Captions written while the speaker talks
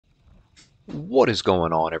What is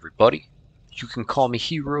going on, everybody? You can call me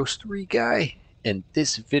Heroes 3 Guy, and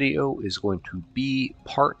this video is going to be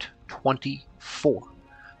part 24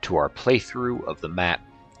 to our playthrough of the map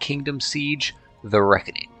Kingdom Siege: The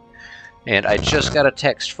Reckoning. And I just got a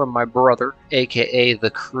text from my brother, aka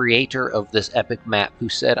the creator of this epic map, who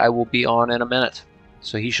said I will be on in a minute.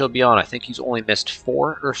 So he shall be on. I think he's only missed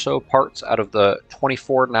 4 or so parts out of the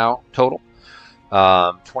 24 now total.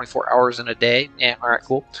 24 hours in a day. Yeah, all right,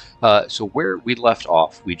 cool. So where we left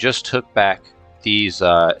off, we just took back these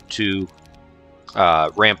two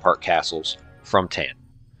rampart castles from Tan.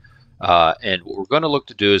 And what we're going to look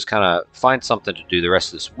to do is kind of find something to do the rest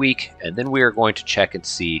of this week, and then we are going to check and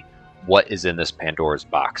see what is in this Pandora's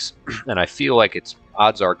box. And I feel like its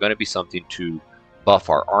odds are going to be something to buff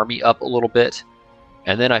our army up a little bit,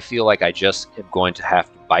 and then I feel like I just am going to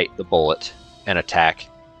have to bite the bullet and attack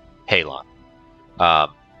Halon.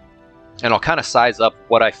 And I'll kind of size up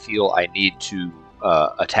what I feel I need to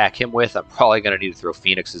attack him with. I'm probably going to need to throw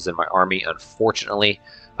phoenixes in my army. Unfortunately,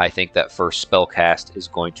 I think that first spell cast is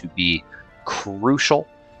going to be crucial.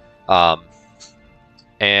 Yeah,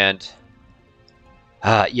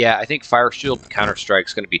 I think Fire Shield Counter Strike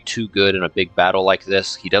is going to be too good in a big battle like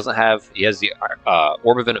this. He has the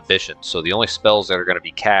Orb of Inhibition, so the only spells that are going to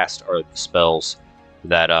be cast are the spells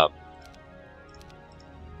that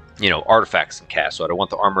artifacts can cast. So I don't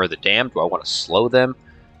want the Armor of the Damned. Do I want to slow them,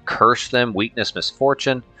 curse them, weakness,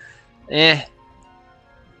 misfortune? That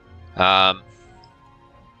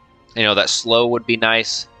slow would be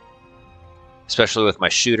nice, especially with my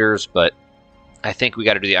shooters, but I think we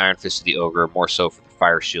got to do the Iron Fist of the Ogre more so for the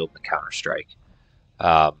Fire Shield and the Counter Strike.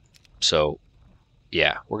 So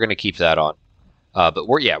yeah, we're going to keep that on. But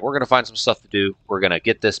we're going to find some stuff to do. We're going to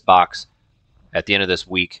get this box at the end of this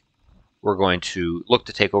week. We're going to look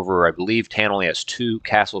to take over, I believe Tan only has 2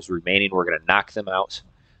 castles remaining. We're going to knock them out,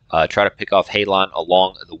 try to pick off Halon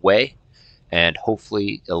along the way, and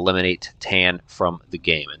hopefully eliminate Tan from the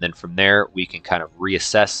game. And then from there, we can kind of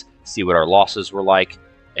reassess, see what our losses were like,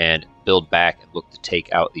 and build back and look to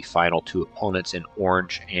take out the final 2 opponents in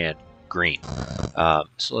orange and green.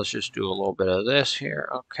 So let's just do a little bit of this here.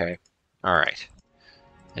 Okay. All right.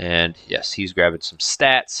 And yes, he's grabbing some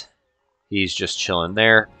stats. He's just chilling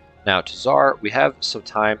there. Now, Tazar, we have some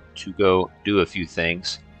time to go do a few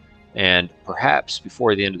things, and perhaps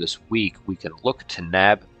before the end of this week, we can look to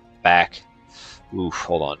nab back. Oof,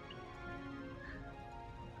 hold on.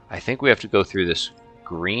 I think we have to go through this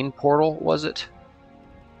green portal, was it?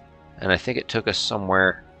 And I think it took us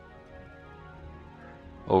somewhere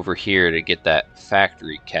over here to get that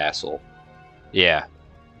factory castle. Yeah.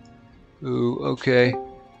 Ooh, okay.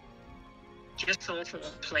 Just sold for a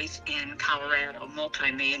place in Colorado,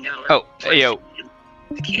 multi-million-dollar. Oh, hey, yo.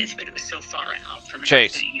 The kids, but it was so far out from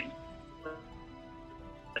Chase. everything.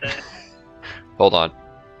 Hold on.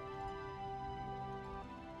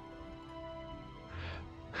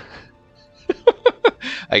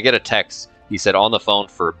 I get a text. He said on the phone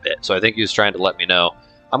for a bit, so I think he was trying to let me know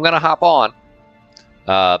I'm gonna hop on,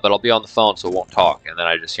 but I'll be on the phone, so I won't talk. And then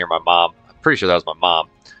I just hear my mom. I'm pretty sure that was my mom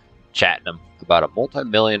chatting him about a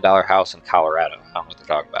multi-million-dollar house in Colorado. I don't know what they're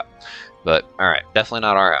talking about, but all right, definitely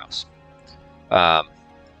not our house.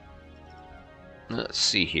 Let's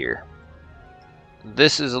see here.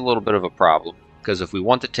 This is a little bit of a problem because if we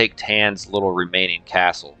want to take Tan's little remaining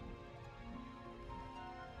castle,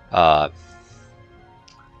 of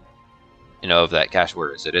that, gosh,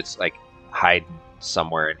 where is it? It's like hiding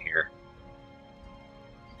somewhere in here.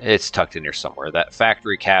 It's tucked in here somewhere. That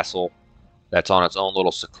factory castle that's on its own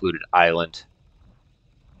little secluded island.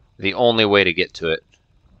 The only way to get to it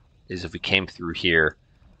is if we came through here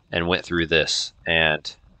and went through this.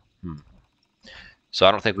 And so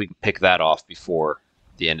I don't think we can pick that off before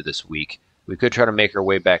the end of this week. We could try to make our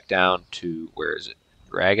way back down to, where is it?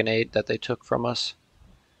 Dragonade that they took from us.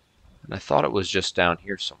 And I thought it was just down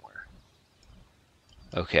here somewhere.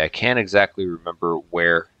 Okay, I can't exactly remember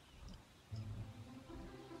where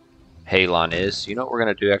Halon is. You know what we're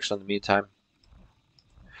going to do actually in the meantime?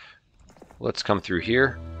 Let's come through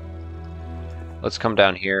here. Let's come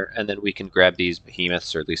down here, and then we can grab these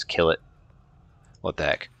behemoths, or at least kill it. What the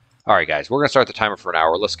heck? Alright guys, we're going to start the timer for an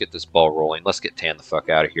hour. Let's get this ball rolling. Let's get Tan the fuck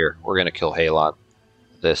out of here. We're going to kill Halon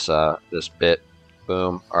this bit.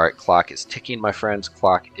 Boom. Alright, clock is ticking, my friends.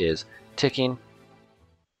 Clock is ticking.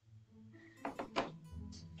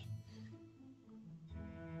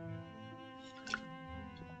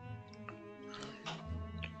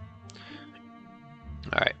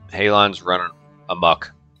 Alright, Halon's running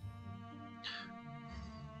amok.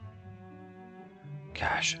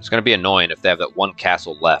 Gosh, it's going to be annoying if they have that one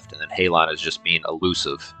castle left and then Halon is just being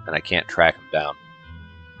elusive and I can't track him down.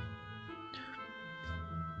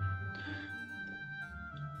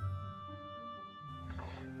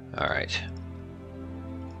 Alright.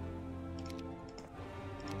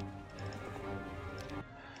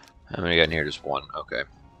 How many got in here? Just one. Okay.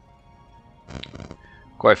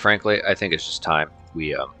 Quite frankly, I think it's just time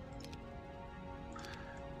we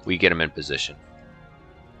get him in position.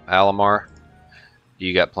 Alamar,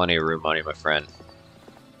 you got plenty of room money, my friend.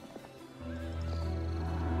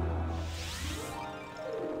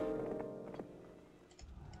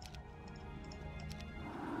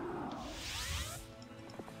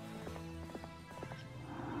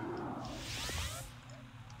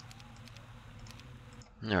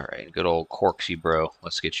 Alright, good old Corksy bro.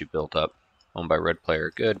 Let's get you built up. Owned by red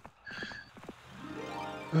player. Good.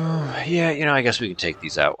 Yeah, you know, I guess we can take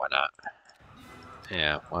these out. Why not?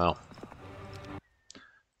 Yeah, well.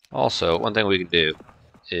 Also, one thing we can do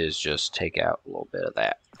is just take out a little bit of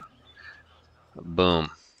that. Boom.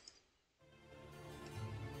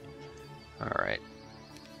 Alright.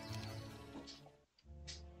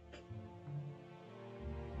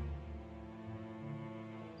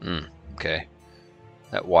 Okay.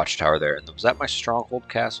 That watchtower there. Was that my stronghold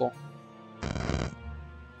castle?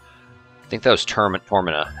 I think that was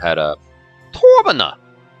Tormina. Had a... Tormina!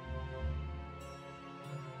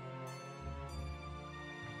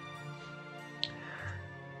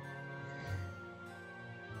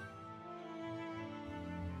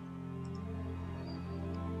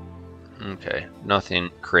 Okay, nothing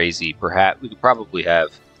crazy. Perhaps we could probably have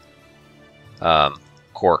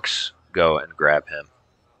Corks go and grab him.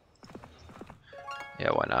 Yeah,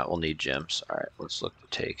 why not? We'll need gems. Alright, let's look to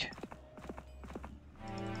take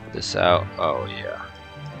this out. Oh, yeah.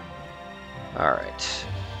 Alright.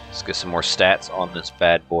 Let's get some more stats on this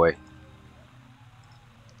bad boy.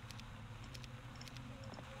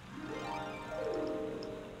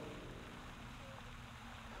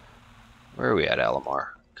 Where are we at, Alamar?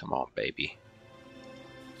 Come on, baby.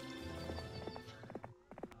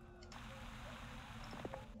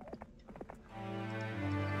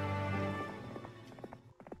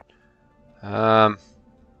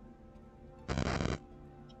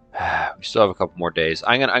 We still have a couple more days.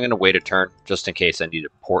 I'm gonna wait a turn just in case I need to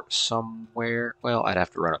port somewhere. Well, I'd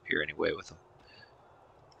have to run up here anyway with them.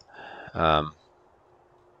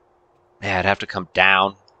 Yeah, I'd have to come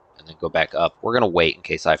down and then go back up. We're gonna wait in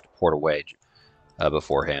case I have to port away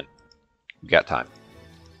beforehand. We got time.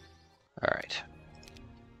 All right.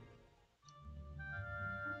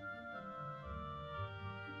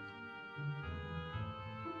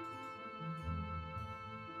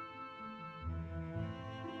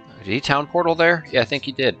 Did he town portal there? Yeah, I think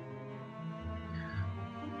he did.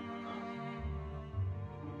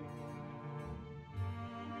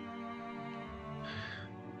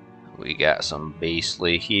 We got some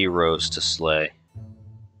beastly heroes to slay.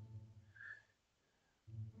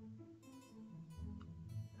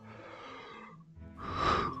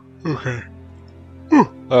 Okay.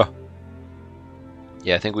 Oh.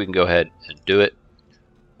 Yeah, I think we can go ahead and do it.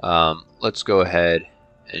 Let's go ahead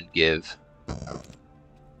and give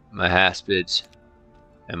my Haspids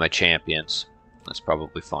and my champions. That's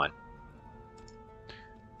probably fine.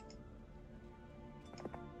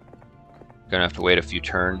 Gonna have to wait a few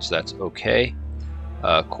turns. That's okay.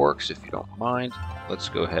 Corks, if you don't mind. Let's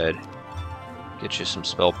go ahead. Get you some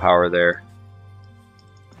spell power there.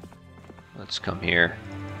 Let's come here.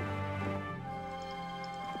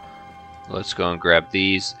 Let's go and grab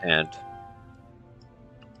these, and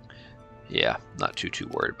yeah, not too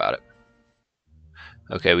worried about it.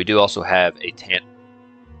 Okay, we do also have a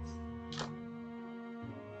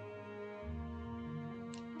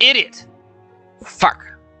Idiot! Fuck!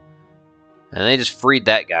 And they just freed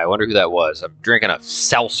that guy. I wonder who that was. I'm drinking a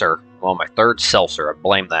seltzer. Well, my third seltzer. I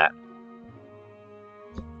blame that.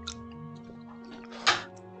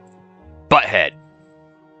 Butthead.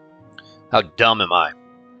 How dumb am I?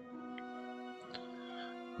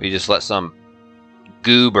 We just let some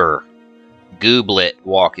gooblet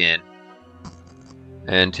walk in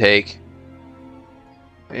and take.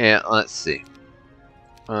 Yeah, let's see.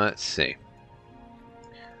 Let's see.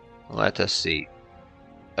 Let us see.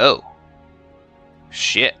 Oh.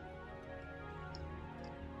 Shit.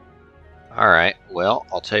 Alright, well,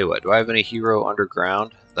 I'll tell you what. Do I have any hero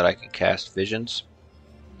underground that I can cast visions?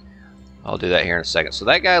 I'll do that here in a second. So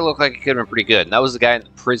that guy looked like he could have been pretty good. And that was the guy in the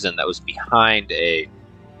prison that was behind a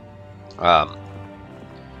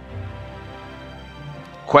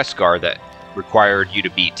quest guard that required you to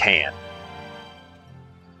be tan.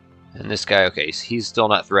 And this guy, okay, he's still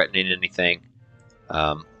not threatening anything.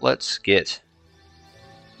 Let's get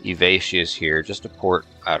Evasius here, just to port,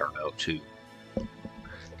 I don't know, to...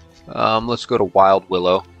 let's go to Wild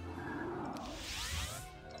Willow.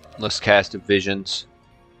 Let's cast a Visions.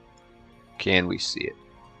 Can we see it?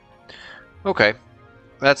 Okay.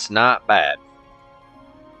 That's not bad.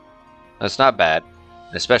 That's not bad.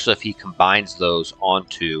 Especially if he combines those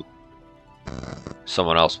onto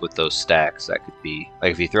someone else with those stacks. That could be...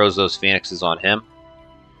 Like, if he throws those phoenixes on him,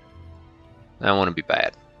 that wouldn't be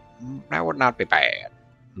bad. That would not be bad.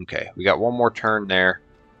 Okay, we got one more turn there.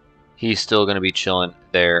 He's still going to be chilling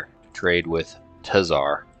there to trade with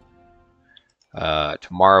Tazar.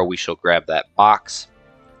 Tomorrow we shall grab that box.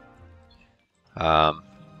 Let's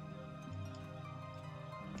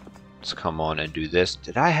come on and do this.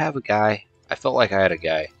 Did I have a guy? I felt like I had a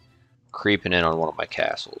guy creeping in on one of my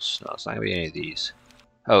castles. No, it's not going to be any of these.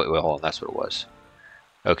 Oh, well, hold on. That's what it was.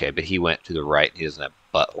 Okay, but he went to the right. He doesn't have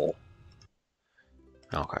butthole.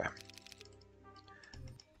 Okay.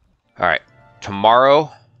 Alright.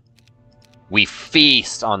 Tomorrow, we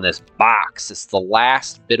feast on this box. It's the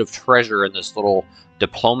last bit of treasure in this little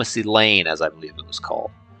diplomacy lane, as I believe it was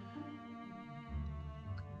called.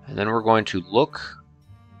 And then we're going to look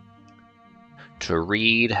to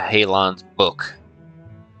read Halon's book.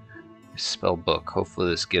 Spell book. Hopefully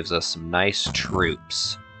this gives us some nice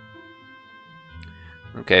troops.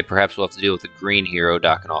 Okay, perhaps we'll have to deal with the green hero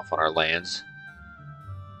docking off on our lands.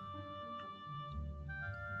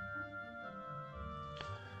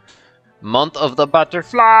 Month of the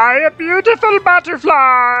butterfly, a beautiful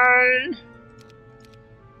butterfly!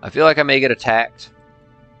 I feel like I may get attacked.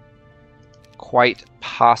 Quite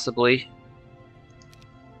possibly.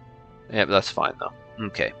 Yeah, but that's fine though.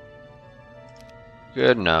 Okay.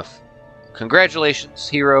 Good enough. Congratulations,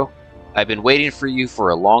 hero. I've been waiting for you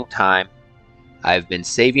for a long time. I've been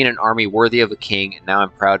saving an army worthy of a king, and now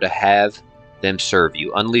I'm proud to have them serve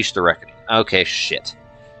you. Unleash the reckoning. Okay, shit.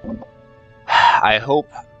 I hope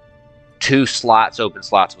 2 slots, open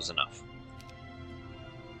slots, was enough.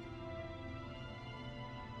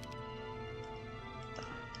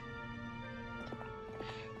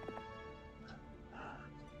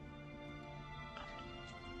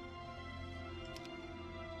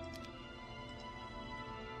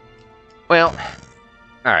 Well,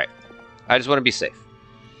 alright. I just want to be safe.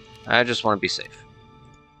 I just want to be safe.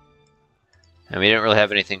 And we didn't really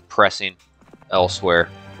have anything pressing elsewhere.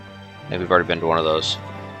 Maybe we've already been to one of those.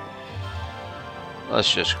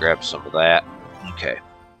 Let's just grab some of that. Okay.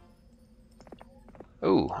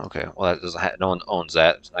 Ooh, okay. Well, that doesn't no one owns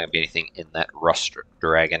that. There's not going to be anything in that rust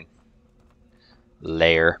dragon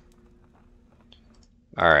lair.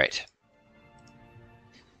 Alright.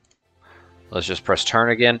 Let's just press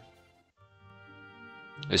turn again.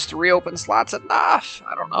 Is 3 open slots enough?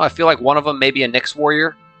 I don't know. I feel like one of them may be a Nyx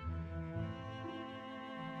warrior.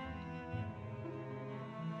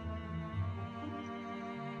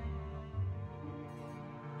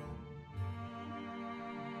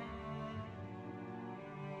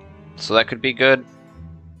 So that could be good.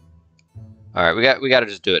 All right, we got to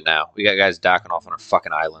just do it now. We got guys docking off on our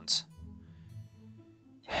fucking islands.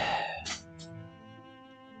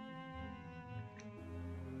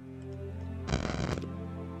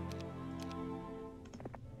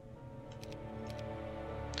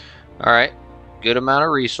 All right, good amount of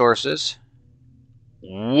resources.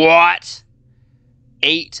 What?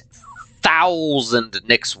 8,000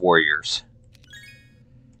 Nyx warriors.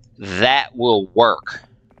 That will work.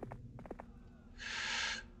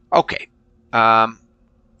 Okay. Boom,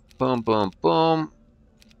 boom, boom.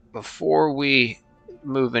 Before we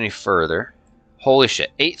move any further, holy shit,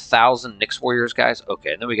 8,000 Nyx warriors, guys.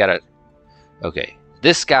 Okay, and then we gotta. Okay,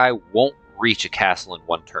 this guy won't reach a castle in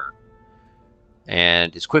 1 turn.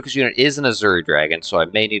 And his quickest unit is an Azuri Dragon, so I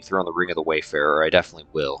may need to throw in the Ring of the Wayfarer. I definitely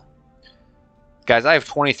will. Guys, I have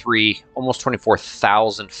 23, almost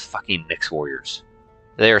 24,000 fucking Nyx Warriors.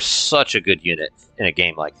 They are such a good unit in a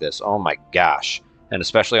game like this. Oh my gosh. And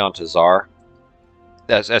especially on Tazar.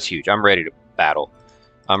 That's huge. I'm ready to battle.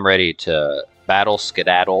 I'm ready to battle,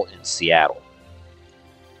 skedaddle in Seattle.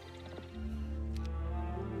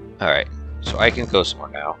 Alright, so I can go somewhere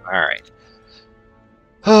now. Alright.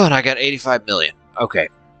 Oh, and I got 85 million. Okay.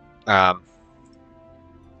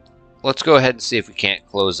 Let's go ahead and see if we can't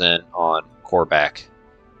close in on Korvac.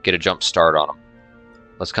 Get a jump start on him.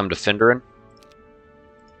 Let's come to Finderin.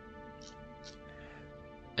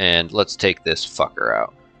 And let's take this fucker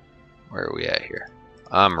out. Where are we at here?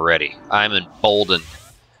 I'm ready. I'm emboldened.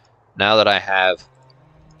 Now that I have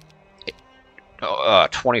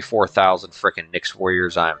 24,000 frickin' Nyx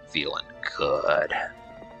Warriors, I'm feeling good.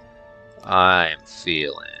 I'm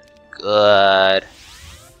feeling good.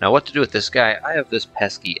 Now what to do with this guy? I have this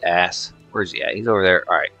pesky ass. Where's he at? He's over there.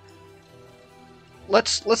 Alright.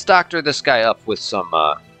 Let's doctor this guy up with some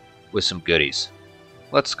goodies.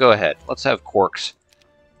 Let's go ahead. Let's have Quarks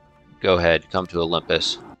go ahead, come to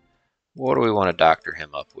Olympus. What do we want to doctor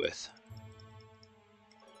him up with?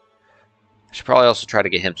 Should probably also try to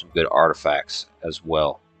get him some good artifacts as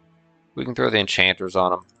well. We can throw the enchanters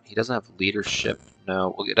on him. He doesn't have leadership.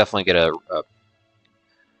 No, we'll definitely get a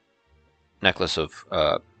necklace of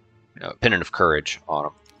pendant of courage on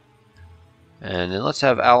him. And then let's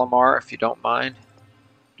have Alamar, if you don't mind.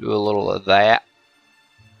 Do a little of that.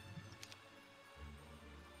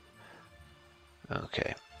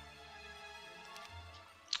 Okay.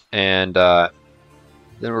 And then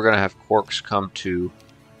we're going to have Quarks come to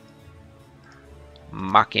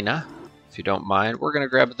Machina, if you don't mind. We're going to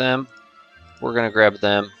grab them. We're going to grab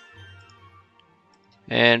them.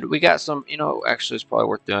 And we got some, actually it's probably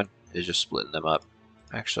worth doing is just splitting them up.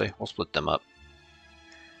 Actually, we'll split them up.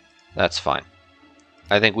 That's fine.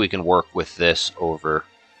 I think we can work with this over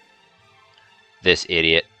this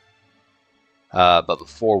idiot. But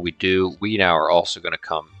before we do, we now are also going to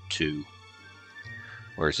come to,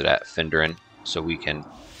 where is it at? Finderin. So we can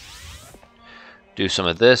do some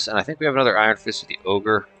of this. And I think we have another Iron Fist of the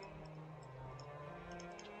Ogre.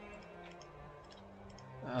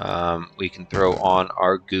 We can throw on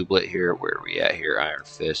our Gooblet here. Where are we at here? Iron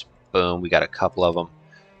Fist. Boom. We got a couple of them.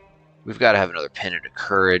 We've got to have another Pendant of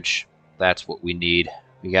Courage. That's what we need.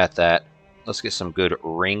 We got that. Let's get some good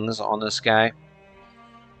rings on this guy.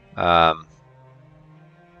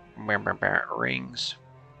 Rings.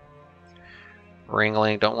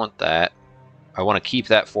 Ringling. Don't want that. I want to keep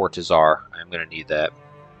that for Tazar. I'm going to need that.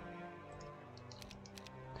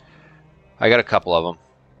 I got a couple of them.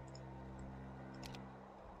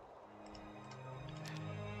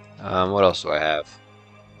 What else do I have?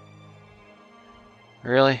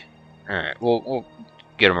 Really? Alright, we'll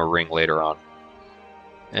get him a ring later on.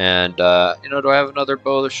 And, do I have another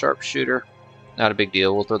bow of the sharpshooter? Not a big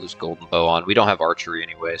deal. We'll throw this golden bow on. We don't have archery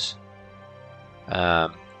anyways.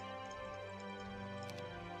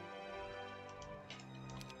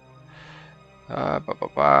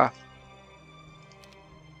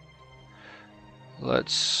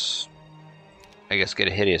 Let's, I guess, get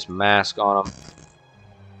a hideous mask on him.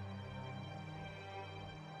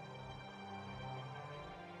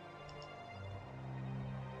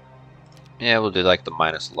 Yeah, we'll do like the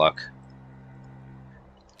minus luck.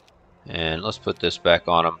 And let's put this back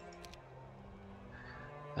on him.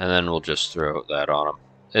 And then we'll just throw that on him.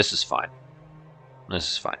 This is fine.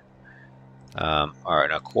 This is fine. Alright,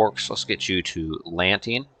 now Quarks, let's get you to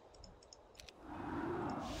Lantean.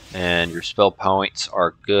 And your spell points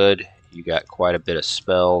are good. You got quite a bit of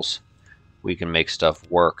spells. We can make stuff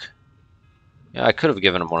work. Yeah, I could have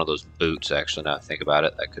given him one of those boots, actually, now I think about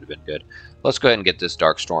it. That could have been good. Let's go ahead and get this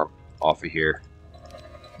Darkstorm off of here.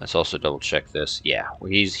 Let's also double check this. Yeah, well,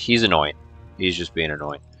 he's annoying. He's just being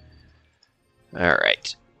annoying.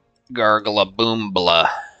 Alright. Gargala Boombla.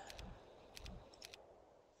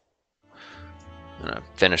 I'm gonna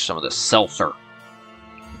finish some of the seltzer.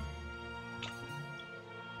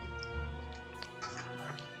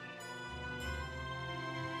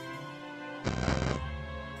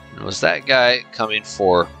 And was that guy coming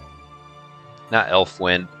for not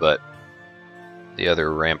Elfwind, but the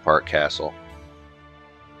other Rampart Castle?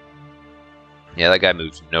 Yeah, that guy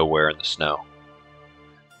moves nowhere in the snow.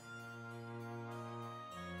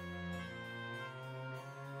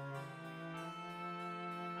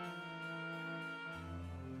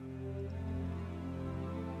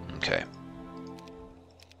 Okay.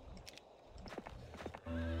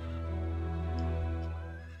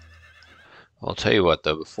 I'll tell you what,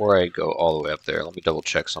 though, before I go all the way up there, let me double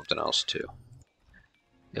check something else, too.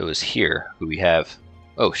 It was here who we have...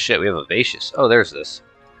 Oh, shit, we have Evacious. Oh, there's this.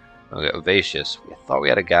 Okay, Evacious. We thought we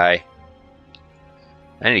had a guy.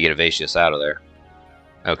 I need to get Evacious out of there.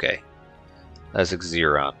 Okay. That's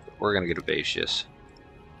Xeron. We're going to get Evacious.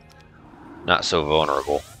 Not so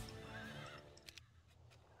vulnerable.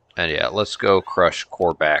 And yeah, let's go crush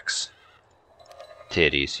Korvax's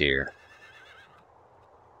titties here.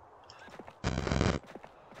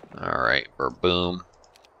 Alright, Barboom.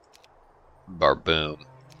 Barboom.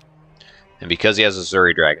 And because he has a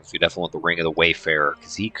Zuri Dragons, we definitely want the Ring of the Wayfarer,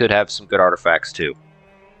 because he could have some good artifacts too.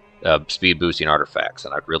 Speed boosting artifacts,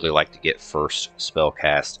 and I'd really like to get first spell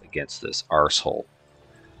cast against this arsehole.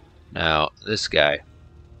 Now, this guy,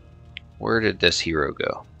 where did this hero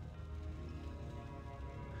go?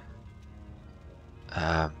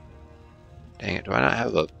 Dang it, do I not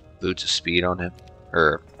have a Boots of Speed on him?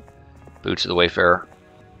 Or Boots of the Wayfarer?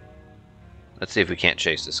 Let's see if we can't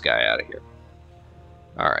chase this guy out of here.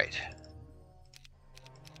 Alright.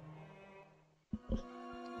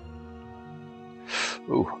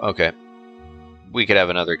 Ooh, okay. We could have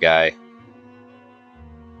another guy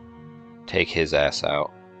take his ass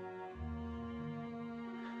out.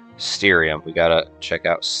 Styrium. We gotta check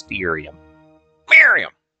out Styrium.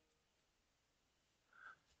 Miriam!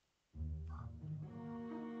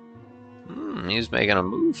 He's making a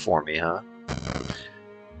move for me, huh?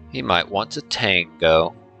 He might want to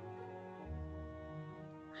tango.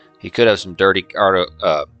 He could have some dirty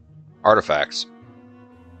artifacts.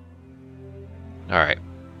 Alright.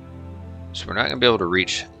 So we're not going to be able to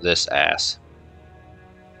reach this ass.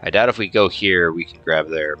 I doubt if we go here, we can grab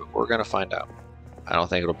there, but we're going to find out. I don't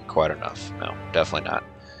think it'll be quite enough. No, definitely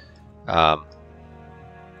not.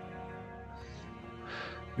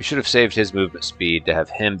 We should have saved his movement speed to have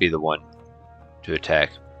him be the one to attack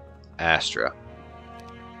Astra.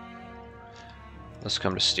 Let's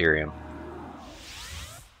come to Styrium.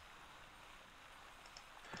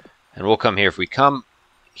 And we'll come here. If we come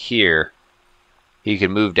here, he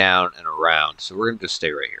can move down and around. So we're going to just stay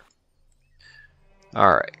right here.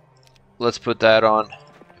 Alright. Let's put that on.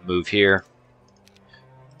 Move here.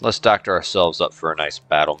 Let's doctor ourselves up for a nice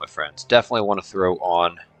battle, my friends. Definitely want to throw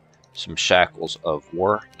on some Shackles of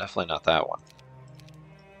War. Definitely not that one.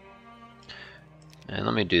 And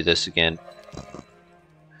let me do this again.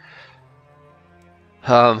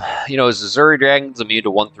 You know, as Azuri Dragons immune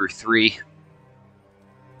to 1 through 3,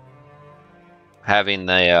 having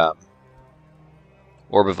the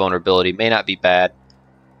Orb of Vulnerability may not be bad.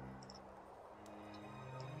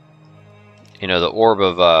 You know, the Orb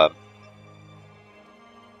of,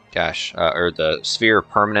 or the Sphere of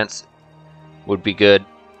Permanence would be good.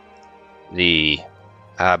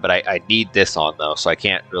 But I need this on, though, so I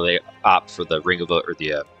can't really opt for the Ring of, or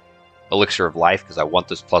the Elixir of Life, because I want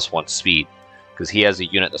this +1 speed. Because he has a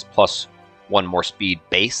unit that's +1 more speed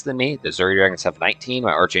base than me. The Azuri Dragons have 19,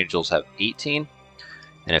 my Archangels have 18.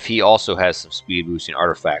 And if he also has some speed boosting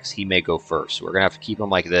artifacts, he may go first. So we're going to have to keep him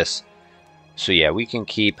like this. So yeah, we can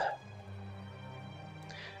keep,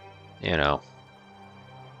 you know,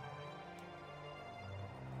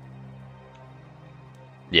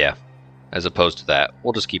 yeah, as opposed to that.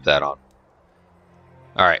 We'll just keep that on.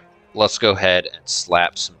 Alright, let's go ahead and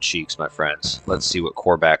slap some cheeks, my friends. Let's see what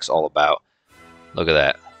Korvax's all about. Look at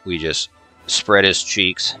that. We just spread his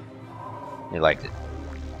cheeks. He liked it.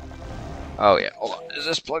 Oh yeah, hold on. Is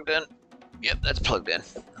this plugged in? Yep, that's plugged in.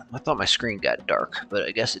 I thought my screen got dark, but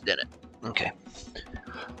I guess it didn't. Okay.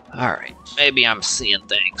 Alright, maybe I'm seeing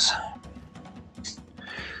things.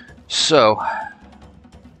 So,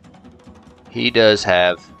 he does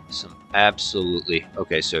have some absolutely...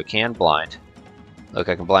 Okay, so it can blind. Look,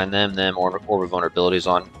 I can blind them, Orb of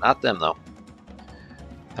Vulnerabilities on. Not them, though.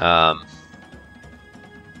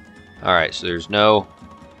 Alright, so there's no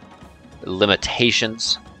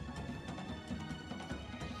limitations.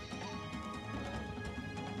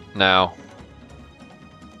 Now,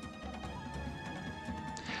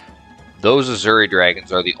 those Azuri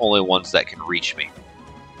Dragons are the only ones that can reach me.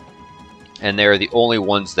 And they're the only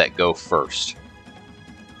ones that go first.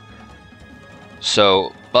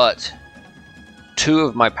 So, but 2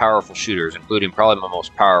 of my powerful shooters, including probably my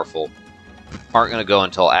most powerful, aren't going to go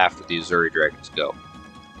until after the Azuri Dragons go.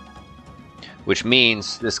 Which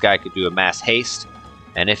means this guy could do a mass haste,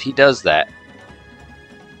 and if he does that,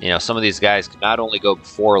 you know, some of these guys could not only go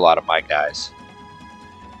before a lot of my guys,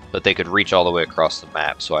 but they could reach all the way across the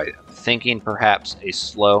map. So I'm thinking perhaps a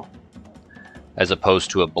slow as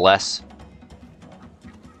opposed to a bless.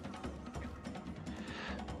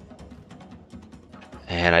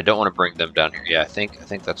 And I don't want to bring them down here. Yeah, I think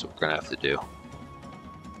that's what we're gonna have to do.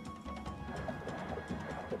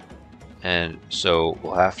 And so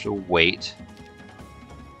we'll have to wait.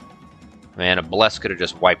 Man, a bless could have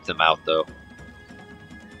just wiped them out, though.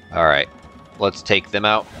 Alright, let's take them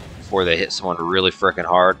out before they hit someone really frickin'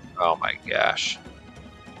 hard. Oh my gosh.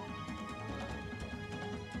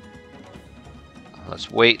 Let's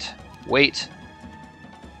wait.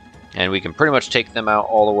 And we can pretty much take them out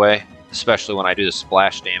all the way, especially when I do the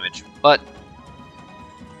splash damage. But...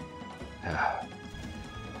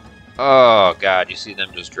 oh god, you see them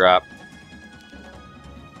just drop.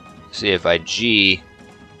 See, if I G...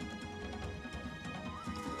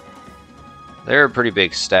 they're a pretty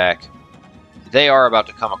big stack. They are about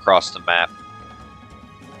to come across the map.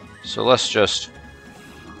 So let's just...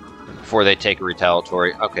 before they take a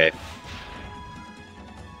retaliatory... okay.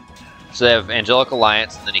 So they have Angelic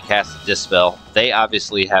Alliance, and then he casts a Dispel. They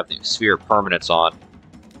obviously have the Sphere of Permanence on,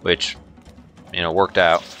 which, you know, worked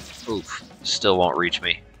out. Oof, still won't reach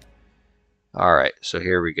me. Alright, so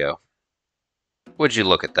here we go. Would you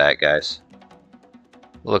look at that, guys?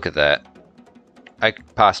 Look at that. I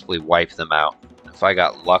could possibly wipe them out if I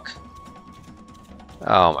got luck.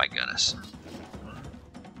 Oh my goodness.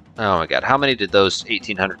 Oh my god, how many did those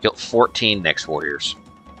 1800 kill? 14 Nyx Warriors.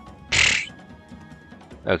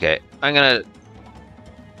 Okay, I'm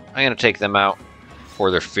gonna take them out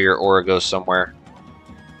before their Fear Aura goes somewhere.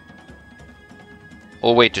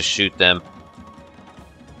 We'll wait to shoot them.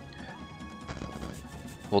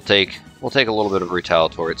 We'll take a little bit of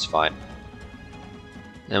retaliatory. It's fine.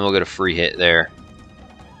 Then we'll get a free hit there.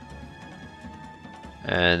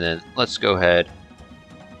 And then let's go ahead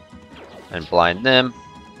and blind them.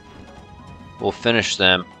 We'll finish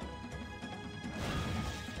them.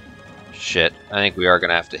 Shit, I think we are going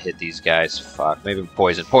to have to hit these guys. Fuck, maybe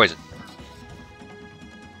poison. Poison!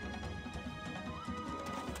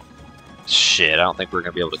 Shit, I don't think we're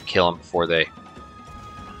going to be able to kill them before they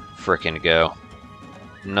frickin' go.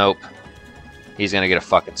 Nope. He's going to get a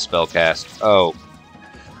fucking spell cast. Oh.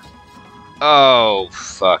 Oh,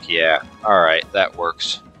 fuck yeah. Alright, that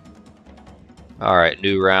works. Alright,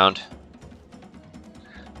 new round.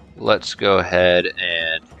 Let's go ahead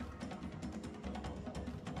and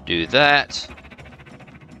do that.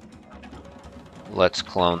 Let's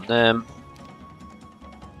clone them.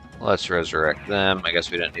 Let's resurrect them. I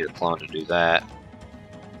guess we didn't need a clone to do that.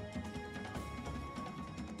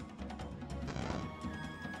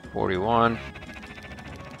 $41.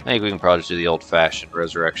 I think we can probably just do the old-fashioned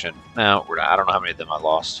resurrection. No, we're not. I don't know how many of them I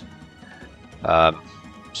lost.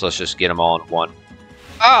 So let's just get them all in one.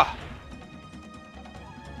 Ah!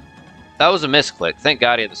 That was a misclick. Thank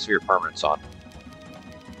God he had the Sphere of Permanence on.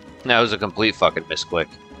 That was a complete fucking misclick.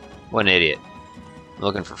 What an idiot. I'm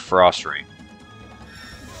looking for Frost Ring.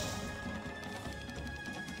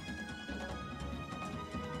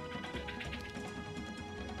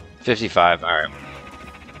 $55. Alright.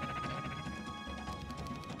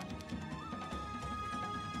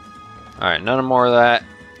 Alright, none more of that.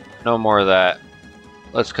 No more of that.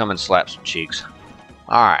 Let's come and slap some cheeks.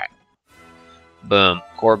 Alright. Boom.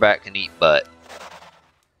 Korvac can eat butt.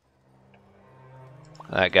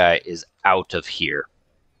 That guy is out of here.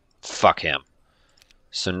 Fuck him.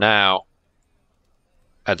 So now,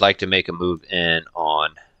 I'd like to make a move in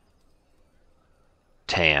on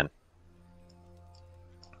Tan.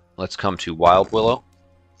 Let's come to Wild Willow.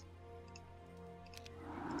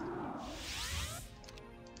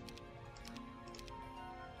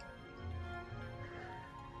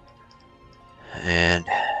 And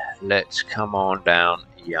let's come on down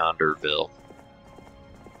Yonderville.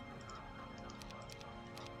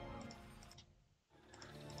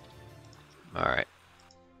 Alright.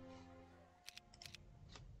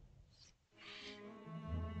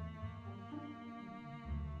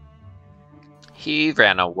 He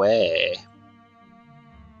ran away.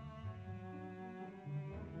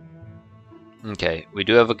 Okay, we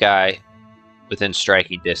do have a guy within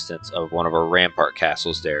striking distance of one of our rampart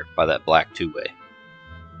castles there by that black two-way.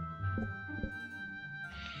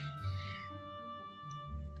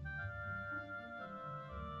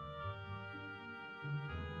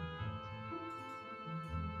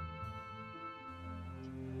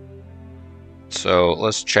 So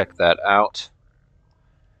let's check that out.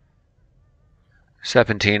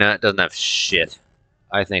 Serpentina doesn't have shit.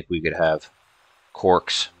 I think we could have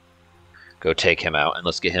Corks go take him out, and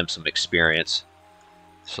let's get him some experience.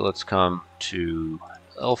 So let's come to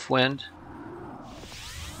Elfwind.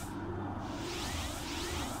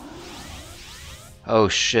 Oh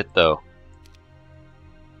shit, though.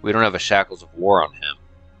 We don't have a Shackles of War on him.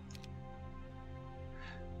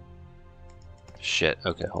 Shit,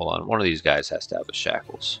 okay, hold on. One of these guys has to have the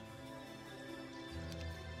Shackles.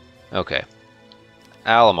 Okay.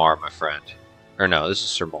 Alamar, my friend. Or no, this is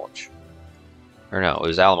Sir Mulch. Or no, it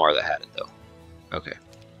was Alamar that had it, though. Okay.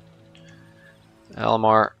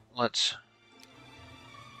 Alamar, let's...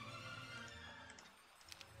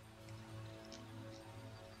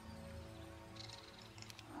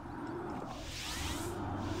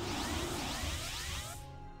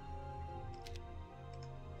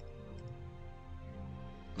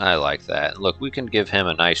 I like that. Look, we can give him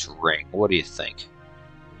a nice ring. What do you think?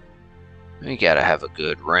 We gotta have a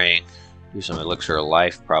good ring. Do some elixir of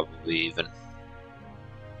life, probably even.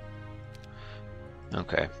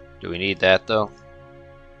 Okay. Do we need that, though?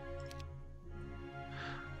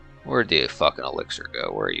 Where'd the fucking elixir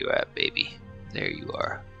go? Where are you at, baby? There you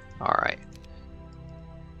are. Alright.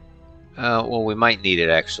 Well, we might need it,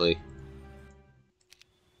 actually.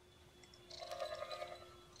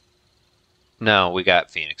 No, we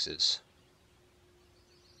got phoenixes.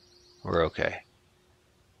 We're okay.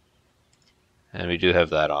 And we do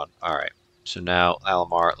have that on. Alright. So now,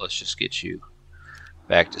 Alamar, let's just get you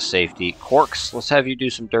back to safety. Corks, let's have you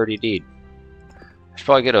do some dirty deed. I should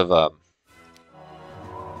probably get a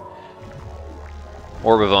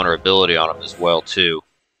Orb of Vulnerability on him as well, too.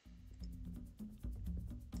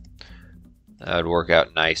 That would work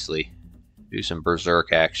out nicely. Do some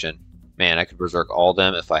Berserk action. Man, I could Berserk all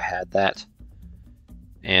them if I had that.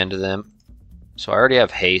 And them. So I already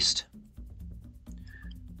have haste.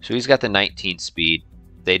 So he's got the 19 speed.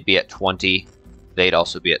 They'd be at 20. they'd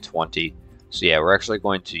also be at 20. So yeah, we're actually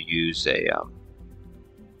going to use a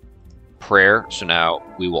prayer. So now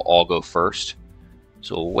we will all go first.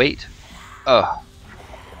 So we'll wait. Oh,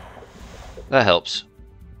 that helps.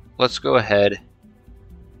 Let's go ahead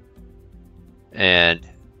and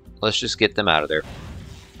let's just get them out of there.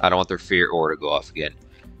 I don't want their fear aura to go off again.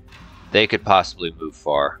 They could possibly move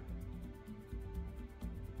far.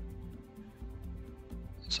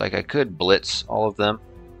 It's like I could blitz all of them,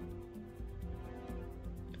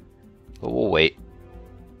 but we'll wait.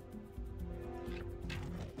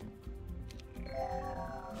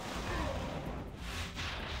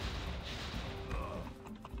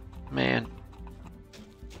 Man.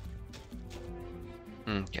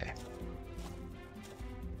 Okay.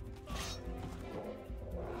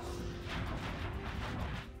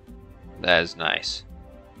 That is nice.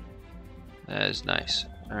 That is nice.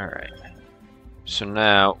 Alright. So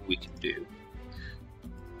now we can do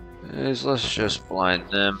is let's just blind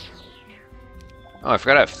them. Oh, I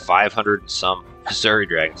forgot I have 500 and some Missouri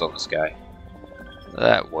dragons on this guy.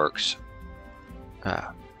 That works.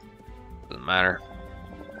 Ah. Doesn't matter.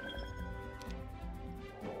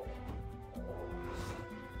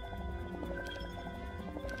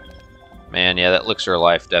 Man, yeah, that elixir of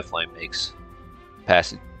life definitely makes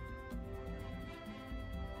passing.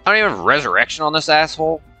 I don't even have resurrection on this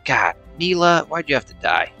asshole. God, Neela, why'd you have to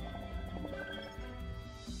die?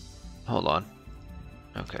 Hold on.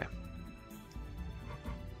 Okay.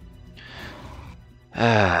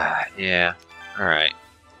 Yeah. Alright.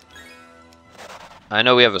 I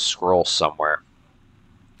know we have a scroll somewhere.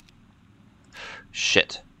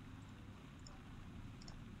 Shit.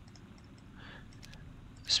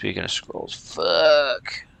 Speaking of scrolls,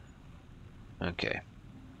 fuck. Okay.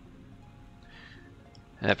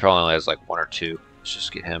 That probably only has like 1 or 2. Let's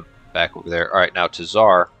just get him back over there. Alright, now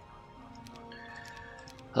Tazar.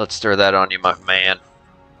 Let's stir that on you, my man.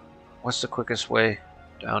 What's the quickest way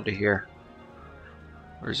down to here?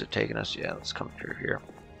 Where is it taking us? Yeah, let's come through here.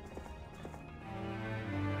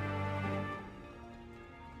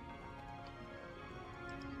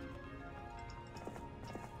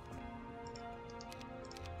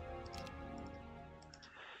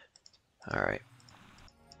 Alright.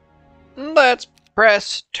 Let's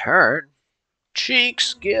press turn.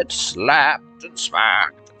 Cheeks get slapped and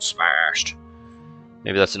smacked and smashed.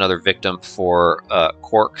 Maybe that's another victim for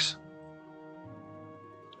Quarks.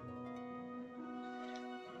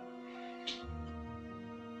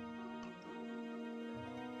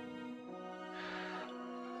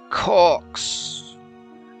 Quarks.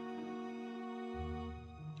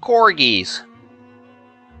 Corgis.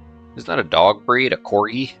 Isn't that a dog breed? A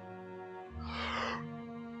corgi?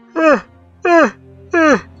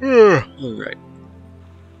 Alright.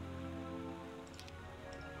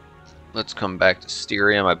 Let's come back to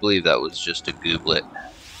Styrium. I believe that was just a gooblet.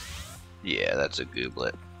 Yeah, that's a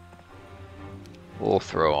gooblet. We'll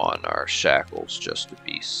throw on our shackles just to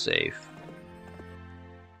be safe.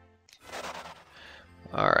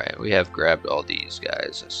 Alright, we have grabbed all these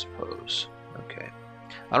guys, I suppose. Okay.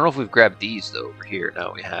 I don't know if we've grabbed these, though, over here.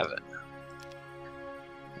 No, we haven't.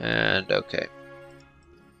 And, okay.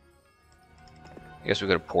 I guess we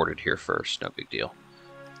could have ported here first. No big deal.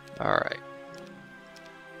 Alright.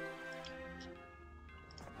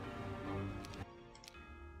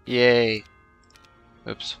 Yay.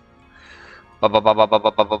 Oops. Bad.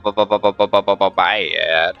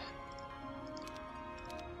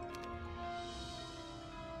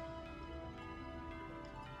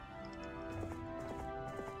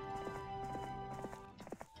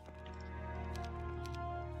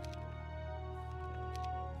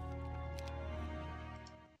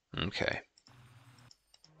 Okay.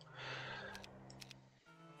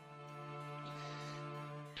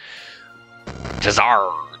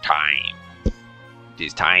 Tazar time. It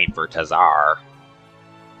is time for Tazar.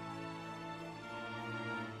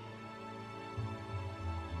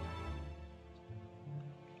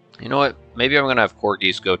 You know what? Maybe I'm gonna have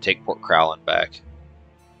Corgis go take Port Crowlin back.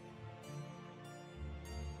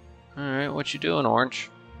 Alright, what you doing, Orange?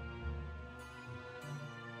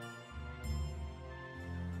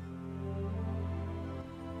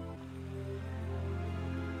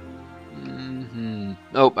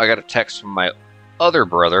 Nope, I got a text from my other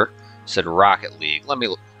brother. Said Rocket League. Let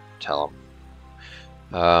me tell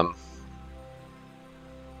him.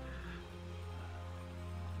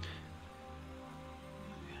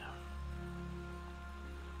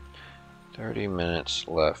 30 minutes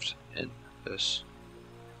left in this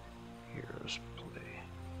Heroes play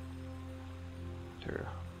through.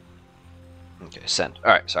 Okay, send.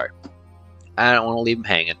 Alright, sorry. I don't want to leave him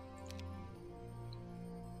hanging.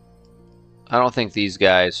 I don't think these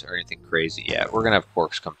guys are anything crazy yet. We're going to have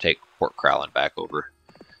Porks come take Port Crowlin back over.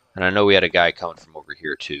 And I know we had a guy coming from over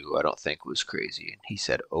here too, who I don't think was crazy. And he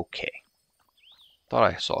said, okay. Thought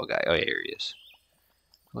I saw a guy. Oh, yeah, here he is.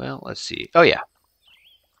 Well, let's see. Oh, yeah.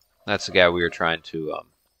 That's the guy we were trying to,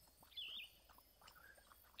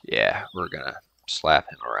 yeah, we're going to slap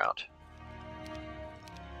him around.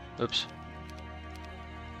 Oops.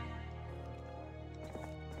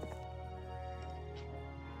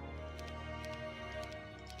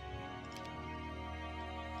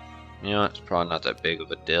 You know, it's probably not that big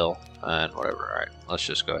of a deal, and whatever. Alright, let's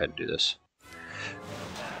just go ahead and do this.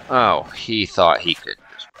 Oh, he thought he could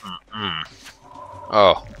just...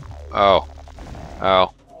 Oh. Oh.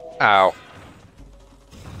 Oh. Ow.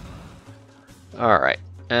 Alright,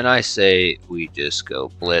 and I say we just go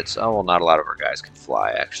blitz. Oh, well, not a lot of our guys can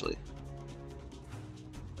fly, actually.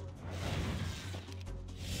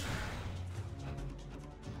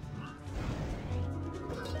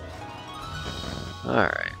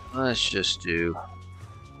 Alright, let's just do...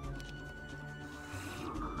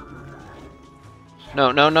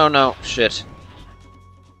 No, no, no, no. Shit.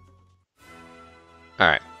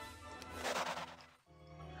 Alright.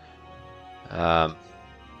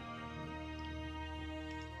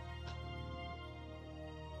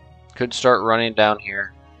 Could start running down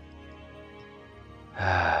here.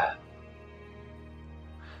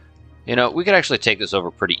 You know, we could actually take this over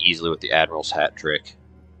pretty easily with the Admiral's Hat trick.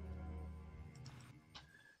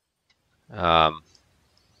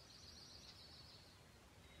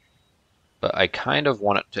 But I kind of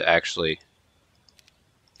want it to actually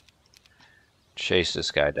chase this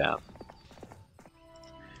guy down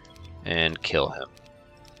and kill him,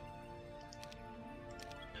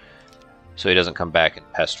 so he doesn't come back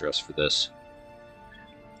and pester us for this.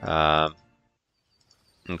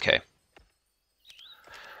 Okay.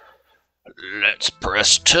 Let's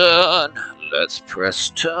press turn. Let's press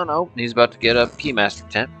turn. Oh, he's about to get a Keymaster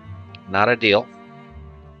tent. Not ideal.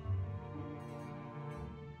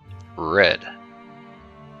 Red.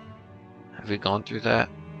 Have we gone through that?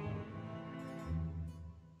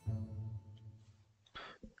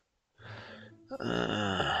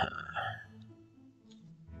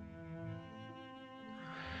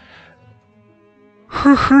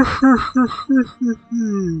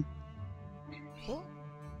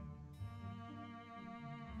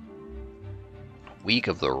 Week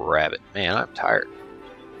of the Rabbit. Man, I'm tired.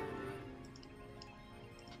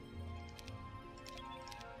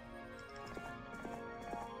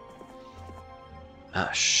 Ah,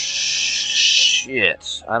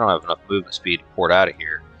 shit. I don't have enough movement speed to port out of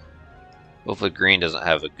here. Hopefully green doesn't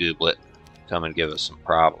have a gooblet come and give us some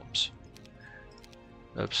problems.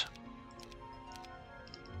 Oops.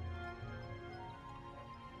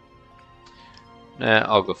 Nah,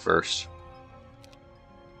 I'll go first.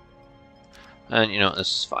 And you know, this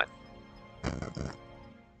is fine.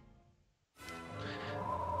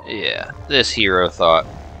 Yeah, this hero thought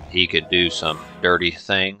he could do some dirty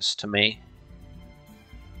things to me.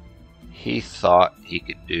 He thought he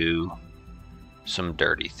could do some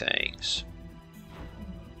dirty things.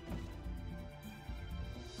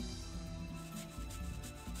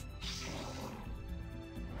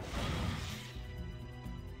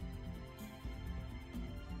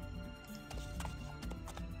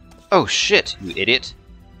 Oh shit, you idiot.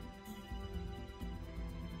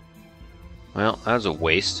 Well, that was a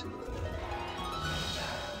waste.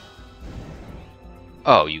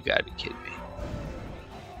 Oh, you gotta be kidding me.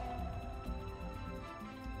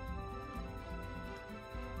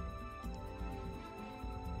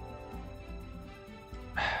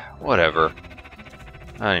 Whatever.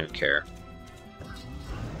 I don't even care.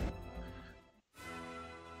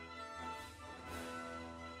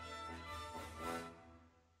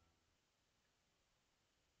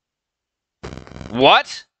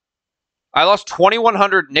 What? I lost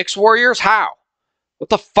 2,100 Nyx warriors? How? What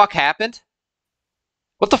the fuck happened?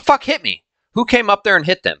 What the fuck hit me? Who came up there and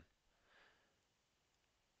hit them?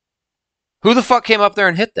 Who the fuck came up there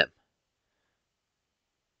and hit them?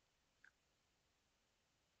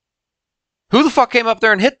 Who the fuck came up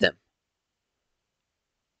there and hit them?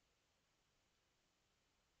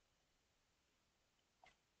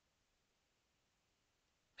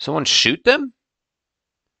 Someone shoot them?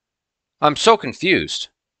 I'm so confused.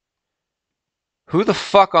 Who the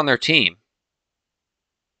fuck on their team?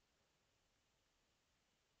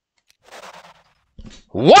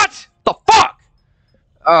 What the fuck?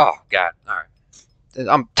 Oh, God. Alright.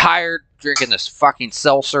 I'm tired drinking this fucking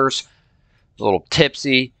seltzers. A little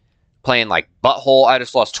tipsy. Playing like butthole. I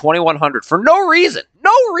just lost 2,100 for no reason.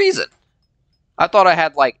 No reason. I thought I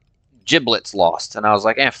had like giblets lost. And I was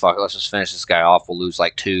like, fuck it, let's just finish this guy off. We'll lose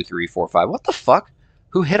like 2, 3, 4, 5. What the fuck?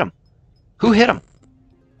 Who hit him? Who hit him?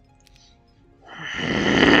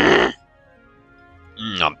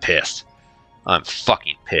 I'm pissed. I'm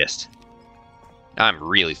fucking pissed. I'm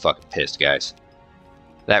really fucking pissed, guys.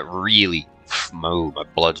 That really... Oh, my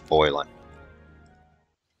blood's boiling.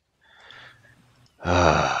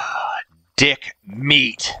 Dick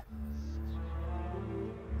meat.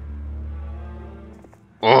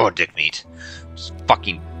 Oh, dick meat. Just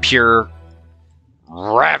fucking pure,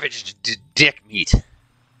 ravaged dick meat.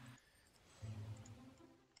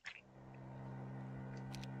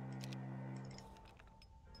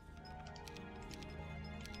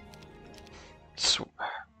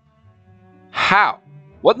 How?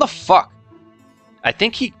 What in the fuck? I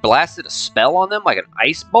think he blasted a spell on them, like an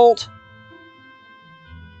ice bolt?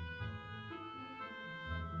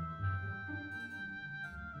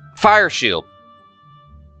 Fire shield.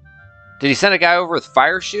 Did he send a guy over with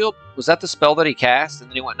fire shield? Was that the spell that he cast and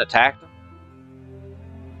then he went and attacked him?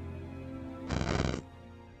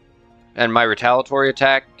 And my retaliatory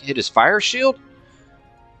attack hit his fire shield?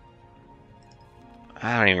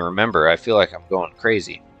 I don't even remember. I feel like I'm going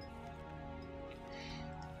crazy.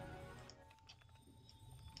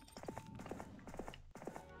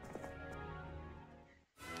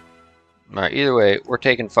 Alright, either way, we're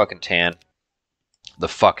taking fucking tan the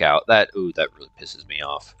fuck out. That really pisses me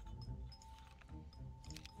off.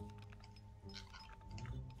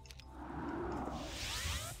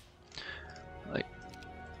 Like,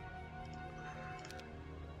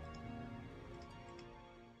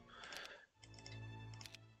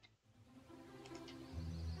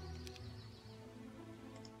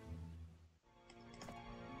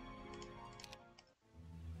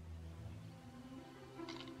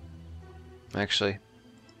 actually,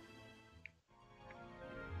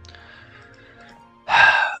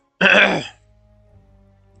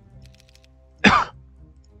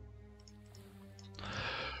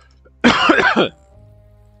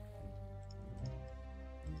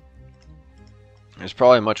 there's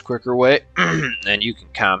probably a much quicker way, and you can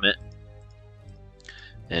comment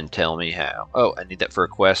and tell me how. Oh, I need that for a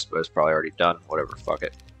quest, but it's probably already done. Whatever, fuck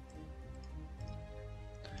it.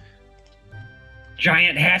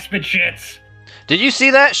 Giant haspid shits. Did you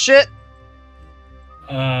see that shit?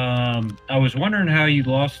 I was wondering how you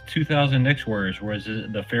lost 2,000 Nyx warriors. Was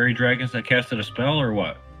it the fairy dragons that casted a spell, or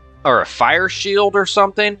what? Or a fire shield or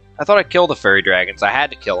something? I thought I killed the fairy dragons. I had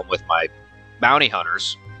to kill them with my bounty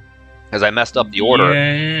hunters, because I messed up the order.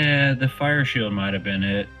 Yeah, the fire shield might have been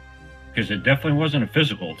it. Because it definitely wasn't a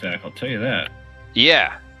physical attack, I'll tell you that.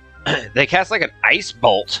 Yeah. They cast like an ice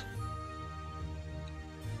bolt.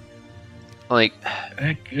 Like,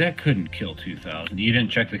 that couldn't kill 2,000. You didn't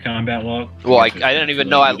check the combat log? Well, I didn't even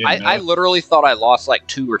know. I literally thought I lost like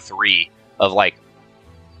 2 or 3 of like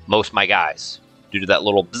most of my guys due to that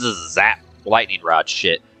little zap lightning rod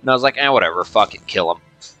shit. And I was like, whatever, fuck it, kill them.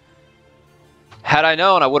 Had I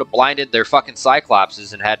known, I would have blinded their fucking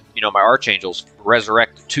Cyclopses and had, my Archangels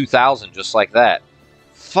resurrect 2,000 just like that.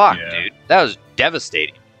 Fuck, dude. That was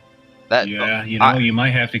devastating. You might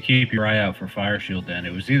have to keep your eye out for Fire Shield then.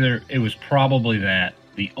 It was probably that.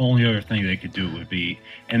 The only other thing they could do would be...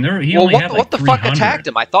 And he only had like what the fuck attacked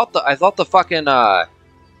him? I thought the fucking...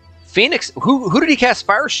 Phoenix... Who did he cast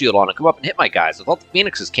Fire Shield on and come up and hit my guys? I thought the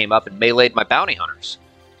Phoenixes came up and meleeed my bounty hunters.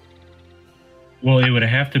 Well, it would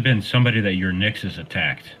have to have been somebody that your Nyxes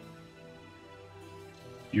attacked.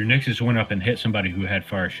 Your Nyxes went up and hit somebody who had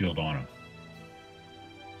Fire Shield on them.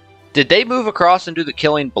 Did they move across and do the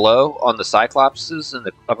killing blow on the Cyclopses in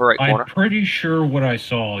the upper right corner? I'm pretty sure what I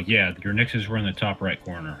saw, yeah, your Nyxes were in the top right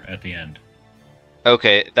corner at the end.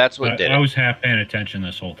 Okay, that's what did it. I was half paying attention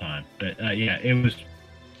this whole time. But, yeah, it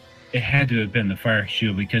had to have been the Fire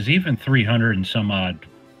Shield, because even 300 and some odd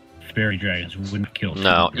fairy dragons wouldn't kill.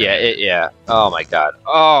 No, yeah. Oh my god.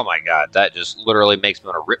 That just literally makes me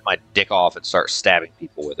want to rip my dick off and start stabbing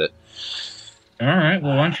people with it. All right,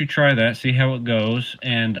 well, why don't you try that, see how it goes,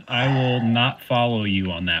 and I will not follow you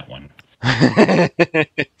on that one.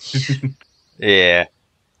 Yeah.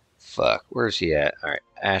 Fuck, where's he at? All right,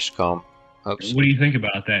 Ashcombe. Oops. What do you think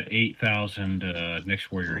about that 8,000 Nyx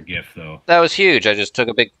Warrior gift, though? That was huge. I just took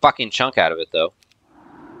a big fucking chunk out of it, though.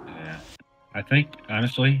 Yeah. I think,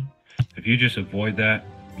 honestly, if you just avoid that,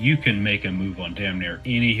 you can make a move on damn near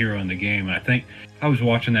any hero in the game. I think I was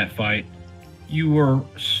watching that fight. You were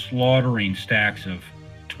slaughtering stacks of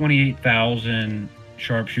 28,000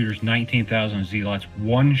 sharpshooters, 19,000 zealots,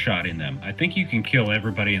 one-shotting them. I think you can kill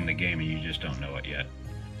everybody in the game, and you just don't know it yet.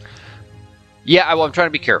 Yeah, I'm trying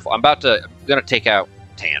to be careful. I'm gonna take out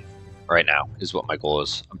Tan right now, is what my goal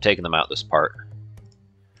is. I'm taking them out this part.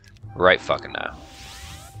 Right fucking now.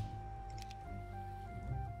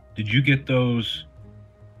 Did you get those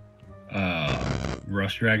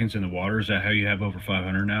rust dragons in the water? Is that how you have over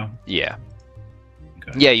 500 now? Yeah.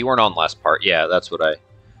 Okay. Yeah, you weren't on the last part. Yeah, that's what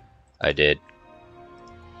I did.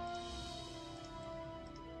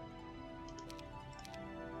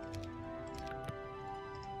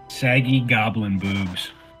 Saggy goblin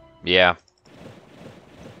boobs. Yeah.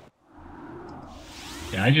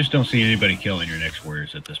 Yeah, I just don't see anybody killing your next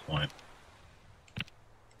warriors at this point.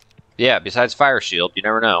 Yeah, besides Fire Shield, you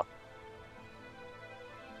never know.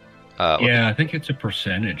 Yeah, I think it's a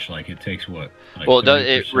percentage. Like it takes what? Like well,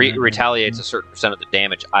 it 30%? retaliates a certain percent of the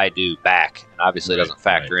damage I do back, and obviously it Right, doesn't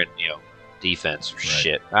factor in, you know, defense or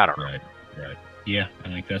shit. I don't know. Right. Yeah, I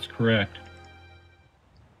think that's correct.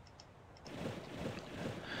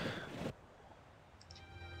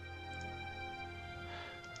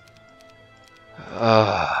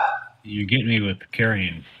 You're getting me with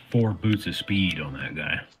carrying 4 boots of speed on that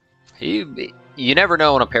guy. You never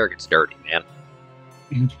know when a pair gets dirty, man.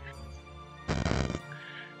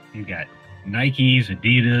 You got Nikes,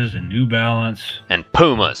 Adidas, and New Balance. And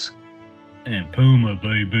Pumas. And Puma,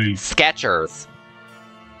 baby. Skechers.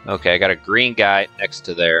 Okay, I got a green guy next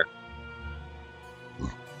to there.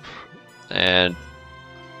 And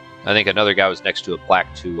I think another guy was next to a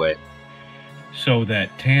black two-way. So that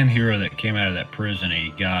tan hero that came out of that prison,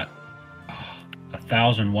 he got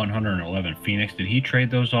 1,111 Phoenix. Did he trade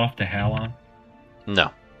those off to Halon?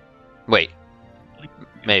 No. Wait.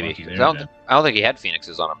 Maybe. I don't think he had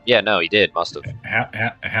Phoenixes on him. Yeah, no, he did. Must have.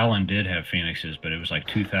 Halon did have Phoenixes, but it was like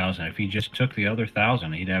 2,000. If he just took the other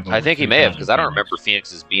 1,000, he'd have over I think he may have, because I don't remember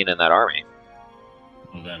Phoenixes being in that army.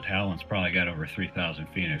 Well, then Halon's probably got over 3,000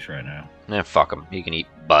 Phoenix right now. Yeah, fuck him. He can eat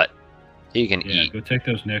butt. He can eat. Go take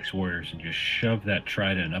those next warriors and just shove that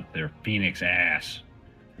trident up their Phoenix ass.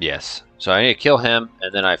 Yes. So I need to kill him,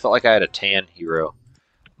 and then I felt like I had a tan hero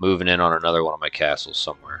moving in on another one of my castles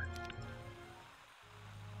somewhere.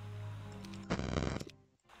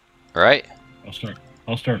 All right.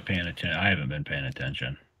 I'll start paying attention. I haven't been paying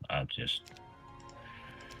attention. I'm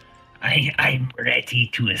ready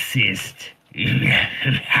to assist.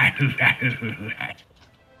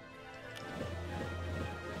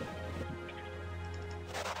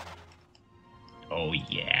 Oh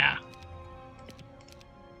yeah.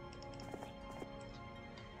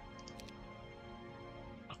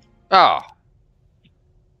 Oh.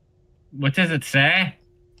 What does it say?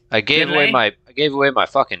 I gave away my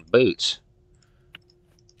fucking boots.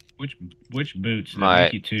 Which boots? My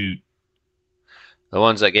Make you toot? The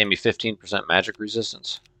ones that gave me 15% magic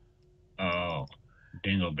resistance. Oh,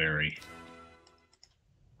 Dingleberry.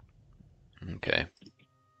 Okay.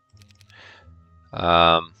 You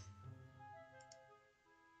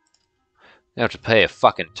have to pay a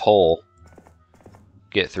fucking toll.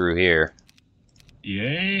 Get through here.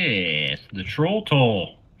 Yes, the troll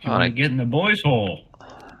toll. If you want to get in the boys' hole.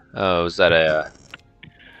 Oh, is that a...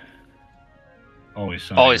 Always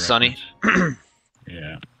Sunny. Always Sunny?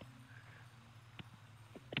 Yeah.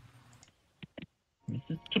 This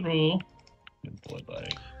is true. Good boy, buddy.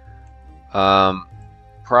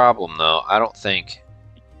 Problem, though, I don't think...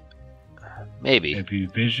 Maybe. Have you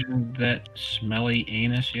visioned that smelly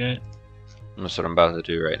anus yet? That's what I'm about to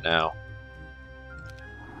do right now.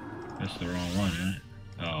 That's the wrong one, isn't it?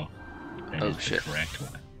 Oh. That is shit. The correct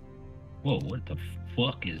one. Whoa, what the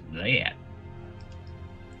fuck is that?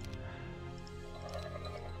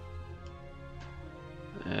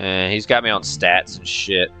 He's got me on stats and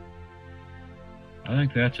shit. I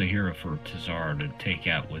think that's a hero for Tazar to take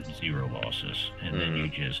out with 0 losses, and then you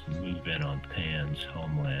just move in on Pan's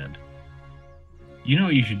homeland. You know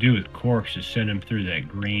what you should do with Corks is send him through that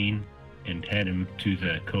green and head him to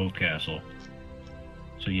the Cove Castle.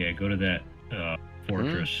 So yeah, go to that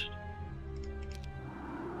fortress,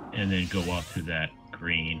 and then go up to that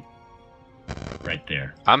green right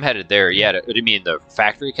there. I'm headed there. Yeah, what do you mean the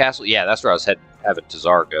factory castle? Yeah, that's where I was having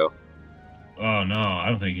Tazar go. Oh no, I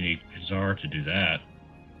don't think you need Tazar to do that.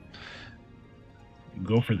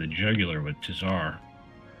 Go for the jugular with Tazar.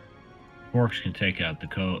 Corks can take out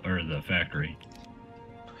the factory.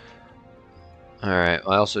 All right.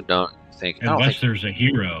 Well, I also don't think unless there's a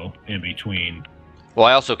hero in between. Well,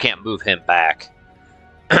 I also can't move him back.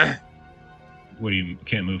 What do you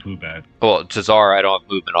can't move who back? Well, Tazar, I don't have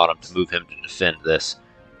movement on him to move him to defend this.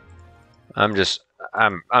 I'm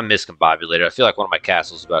miscombobulated. I feel like one of my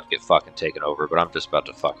castles is about to get fucking taken over, but I'm just about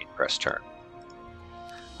to fucking press turn.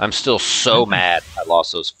 I'm still so mad I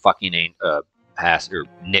lost those fucking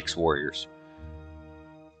Nyx warriors.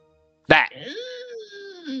 That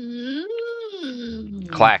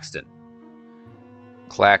Claxton.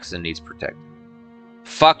 Claxton needs protecting.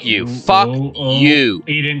 Fuck you. Fuck you.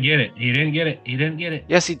 He didn't get it. He didn't get it. He didn't get it.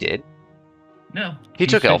 Yes, he did. No. He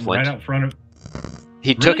took sitting Elfwind. right out front of.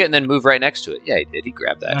 He took it and then moved right next to it. Yeah, he did. He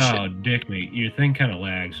grabbed that shit. Oh, dick me. Your thing kind of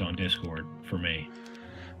lags on Discord for me.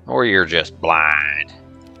 Or you're just blind.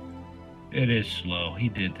 It is slow. He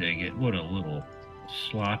did take it. What a little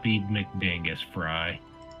sloppy McDingus fry.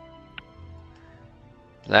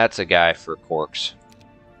 That's a guy for corks.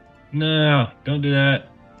 No, don't do that.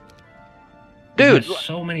 Dude. There's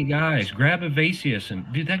so many guys. Grab Evasius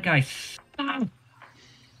and... Dude, that guy sucks.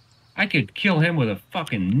 I could kill him with a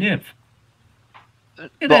fucking nymph.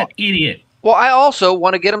 Look at that idiot. Well, I also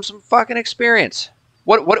want to get him some fucking experience.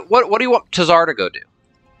 What do you want Tazar to go do?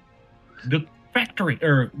 The factory,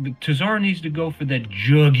 or the Tazar needs to go for that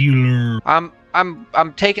jugular.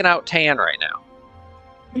 I'm taking out Tan right now.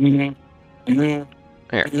 Here.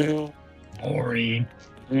 Boring.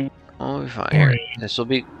 Oh, be fine. Here. This will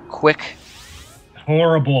be quick.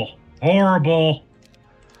 Horrible. Horrible.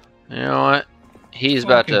 You know what? He's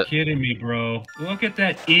about to... kidding me, bro. Look at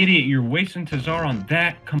that idiot. You're wasting Tazar on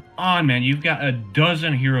that. Come on, man. You've got a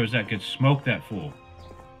dozen heroes that could smoke that fool.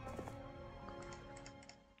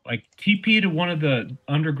 Like, TP to one of the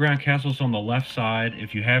underground castles on the left side,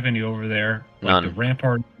 if you have any over there. Like the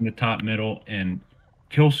rampart in the top middle, and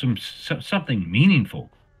kill something meaningful.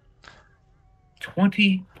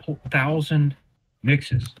 20,000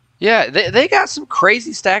 mixes. Yeah, they got some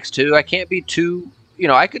crazy stacks too. I can't be too... You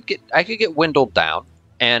know, I could get Windled down,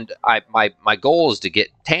 and my goal is to get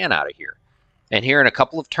Tan out of here. And here in a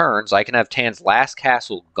couple of turns, I can have Tan's last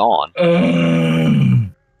castle gone.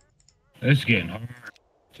 It's getting hard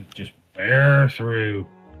to just bear through.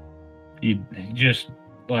 You just,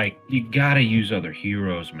 like, you gotta use other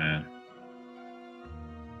heroes, man.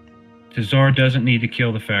 Tazar doesn't need to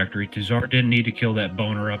kill the factory. Tazar didn't need to kill that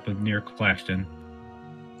boner up near Claxton.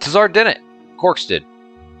 Tazar didn't. Corks did.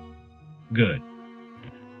 Good.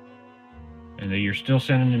 And then you're still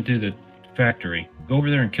sending him to the factory. Go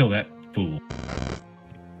over there and kill that fool.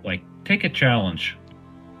 Like, take a challenge.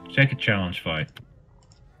 Take a challenge fight.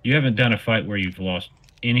 You haven't done a fight where you've lost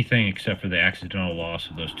anything except for the accidental loss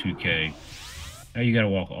of those 2K. Now you gotta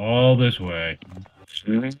walk all this way.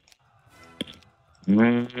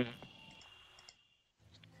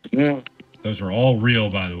 Those are all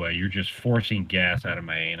real, by the way. You're just forcing gas out of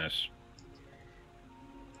my anus.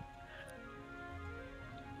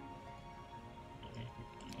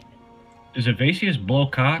 Is Evasius blow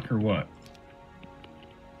cock or what?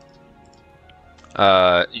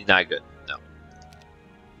 Not good. No.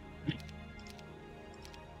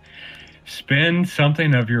 Spend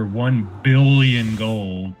something of your 1 billion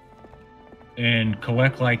gold and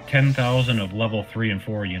collect like 10,000 of level 3 and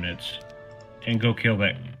 4 units and go kill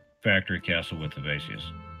that factory castle with Evasius.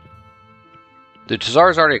 The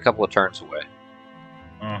Tazar's already a couple of turns away.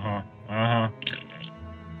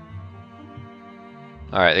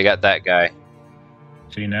 Alright, they got that guy.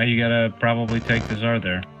 See, now you gotta probably take Tazar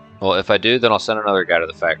there. Well, if I do, then I'll send another guy to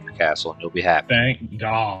the factory castle, and you'll be happy. Thank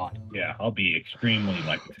God. Yeah, I'll be extremely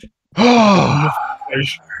like...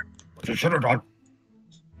 should have done.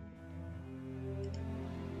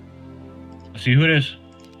 See who it is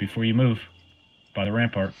before you move. By the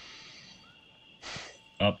rampart.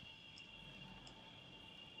 Up.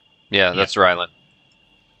 Yeah, that's Rylan.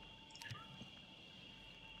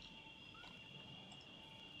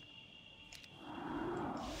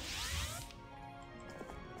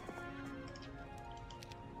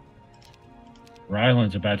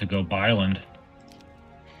 Ryland's about to go Byland.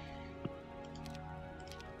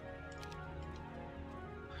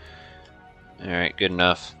 Alright, good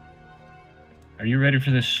enough. Are you ready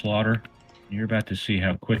for this slaughter? You're about to see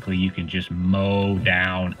how quickly you can just mow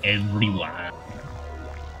down everyone.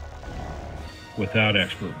 Without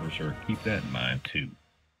expert berserk. Keep that in mind, too.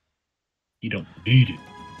 You don't need it.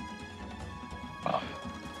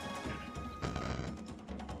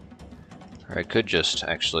 Or I could just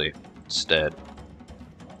actually instead.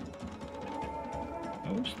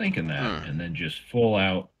 I was thinking that, and then just full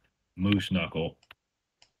out moose knuckle.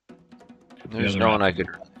 There's no one I could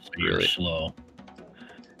really slow.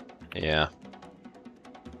 Yeah.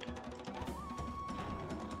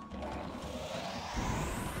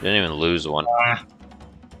 Didn't even lose one.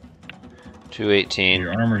 218.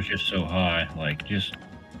 Your armor's just so high, like just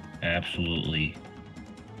absolutely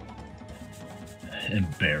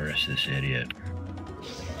embarrass this idiot.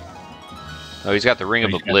 Oh, he's got the Ring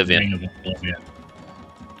of Oblivion.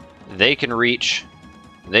 They can reach.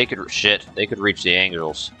 They could reach the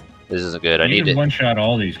angels. This isn't good. I need to one-shot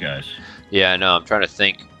all these guys. Yeah, I know. I'm trying to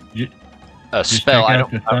think. A just spell. Take I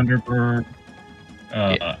out don't. The Thunderbird.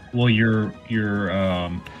 Yeah. Well, your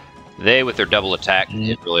They, with their double attack, can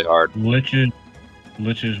hit really hard. Liches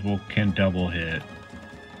can double hit.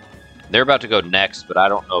 They're about to go next, but I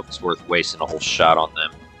don't know if it's worth wasting a whole shot on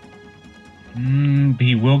them.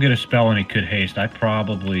 He will get a spell and he could haste. I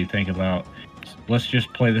probably think about... Let's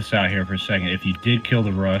just play this out here for a second. If you did kill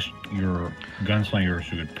the rush, your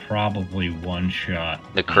gunslingers would probably one-shot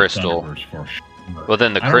the crystal. For sure. Well,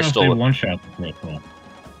 then the crystal would one-shot the crystal.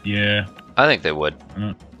 Yeah. I think they would.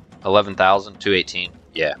 11,000, 218.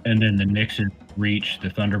 Yeah. And then the Nixon reach the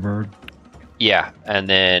Thunderbird. Yeah, and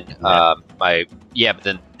then but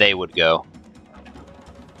then they would go.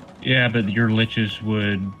 Yeah, but your liches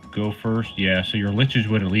would go first. Yeah, so your liches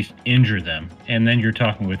would at least injure them, and then you're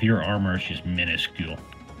talking with your armor, it's just minuscule.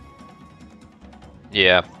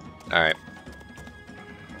 Yeah. All right.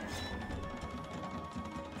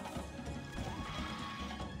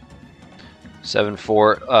 Seven,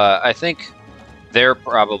 4. I think they're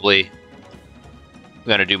probably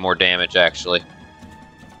gonna do more damage. Actually.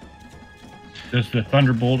 Does the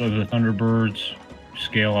Thunderbolt of the Thunderbirds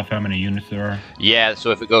scale off how many units there are? Yeah,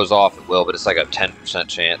 so if it goes off, it will, but it's like a 10%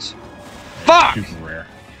 chance. Fuck! Super rare.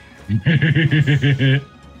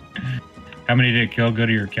 How many did it kill? Go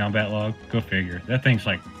to your combat log. Go figure. That thing's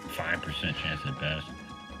like 5% chance at best.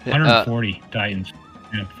 140 Titans.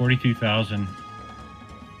 Yeah, 42,000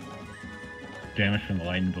 damage from the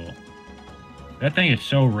lightning bolt. That thing is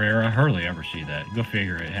so rare, I hardly ever see that. Go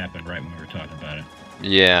figure, it happened right when we were talking about it.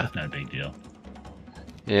 Yeah. It's not a big deal.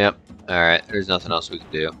 Yep. Alright, there's nothing else we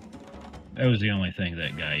can do. That was the only thing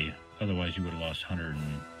that got you. Otherwise, you would have lost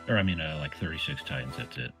 36 Titans.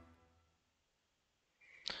 That's it.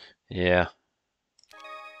 Yeah.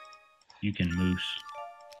 You can moose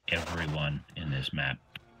everyone in this map.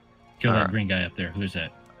 Kill that green guy up there. Who is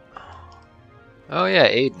that? Oh, yeah,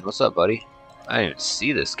 Aiden. What's up, buddy? I didn't even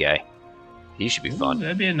see this guy. He should be fun.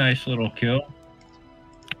 That'd be a nice little kill.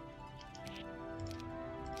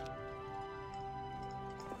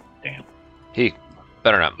 Damn. He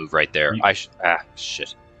better not move right there.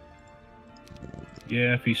 Shit.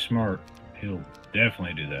 Yeah, if he's smart, he'll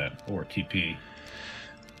definitely do that. Or TP.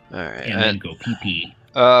 Alright. And then go PP.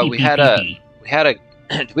 We had a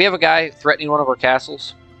do we have a guy threatening one of our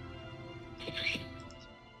castles?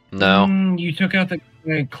 No. You took out the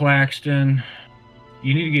guy Claxton.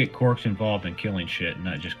 You need to get Corks involved in killing shit,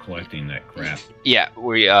 not just collecting that crap. Yeah,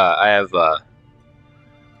 I have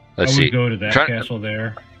let's see. Go to that castle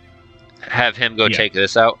there. Have him go take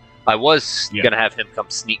this out. I was gonna have him come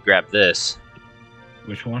sneak grab this.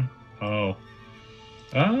 Which one? Oh.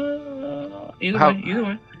 Either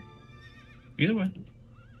way.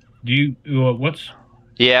 Do you what's?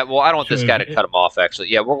 Yeah, well, I don't want this guy to cut him off. Actually,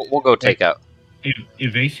 yeah, we'll go take out. If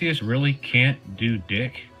Evasius really can't do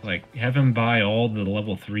dick, like have him buy all the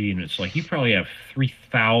level 3 units. Like you probably have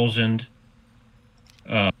 3,000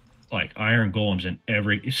 like iron golems in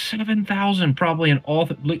every 7,000 probably in all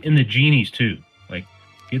in the genies too. Like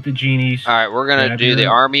get the genies. All right, we're gonna do the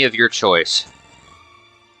army of your choice.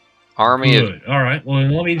 Army of. All right, well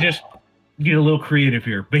let me just get a little creative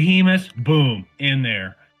here. Behemoths, boom, in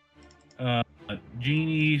there.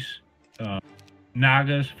 Genies,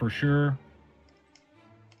 Nagas for sure.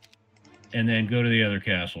 And then go to the other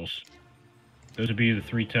castles. Those would be the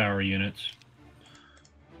 3 tower units.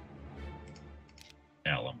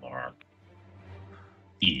 Alamar.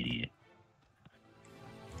 Idiot.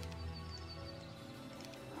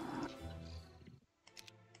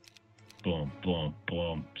 Boom, boom,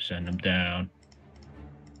 boom. Send them down.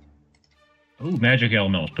 Ooh, magic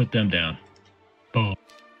elementals. Put them down. Boom.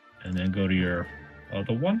 And then go to your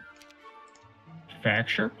other one.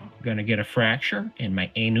 Fracture. Gonna get a fracture in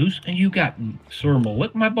my anus. And you got Sir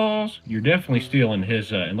Malik my balls. You're definitely stealing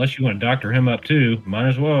his, unless you want to doctor him up too. Might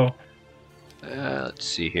as well. Let's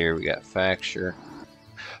see here. We got fracture.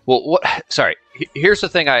 Well, what? Sorry. Here's the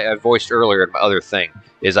thing I voiced earlier in my other thing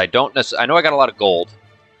is I don't necessarily. I know I got a lot of gold,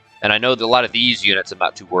 and I know that a lot of these units I'm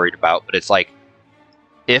not too worried about. But it's like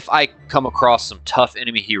if I come across some tough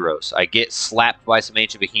enemy heroes, I get slapped by some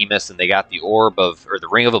ancient behemoths, and they got the orb of or the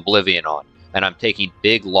ring of oblivion on, and I'm taking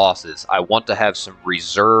big losses. I want to have some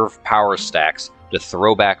reserve power stacks to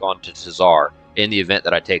throw back onto Tazar in the event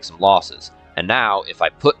that I take some losses. And now, if I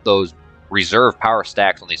put those reserve power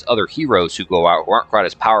stacks on these other heroes who go out who aren't quite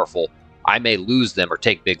as powerful, I may lose them or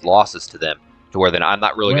take big losses to them, to where then I'm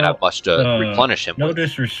not really going to have much to replenish him no with.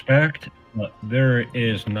 Disrespect, but there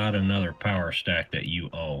is not another power stack that you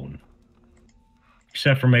own.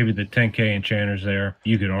 Except for maybe the 10k enchanters there.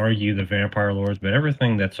 You could argue the Vampire Lords, but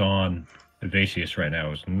everything that's on Evasius right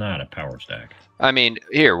now is not a power stack. I mean,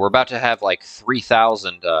 here, we're about to have like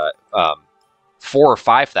 3,000, 4,000 or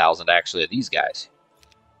 5,000 actually of these guys.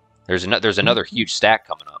 There's another huge stack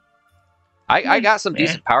coming up. I got some Eh.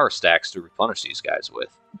 decent power stacks to replenish these guys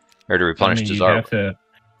with, or to I replenish mean, you'd Desire. have to.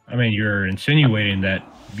 I mean, you're insinuating that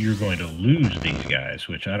you're going to lose these guys,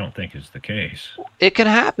 which I don't think is the case. It can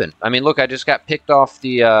happen. I mean, look, I just got picked off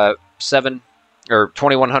the 7 or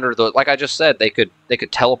 2100. Like I just said, they could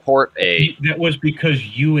teleport a. That was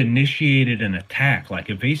because you initiated an attack. Like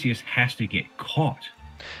Evasius has to get caught.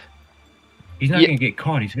 He's not going to get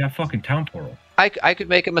caught. He's got fucking town portal. I could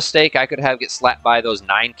make a mistake. I could get slapped by those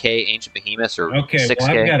 9K ancient behemoths or 6K. Well,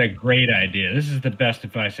 I've got a great idea. This is the best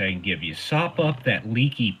advice I can give you. Sop up that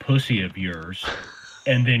leaky pussy of yours,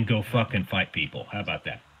 and then go fucking fight people. How about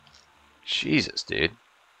that? Jesus, dude.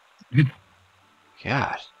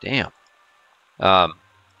 God damn. All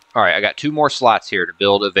right, I got 2 more slots here to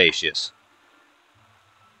build Evasius.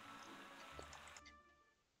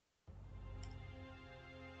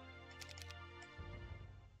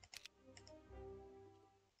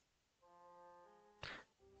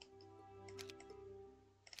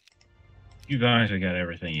 You guys have got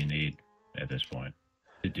everything you need at this point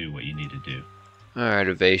to do what you need to do. All right,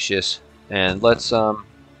 Evasius, and let's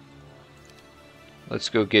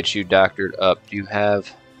go get you doctored up. Do you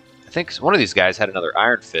have? I think one of these guys had another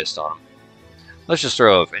Iron Fist on him. Let's just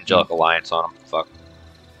throw Angelic Alliance on him. Fuck.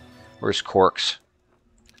 Where's Corks?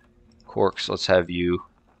 Corks, let's have you.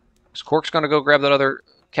 Is Corks gonna go grab that other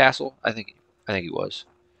castle? I think he was.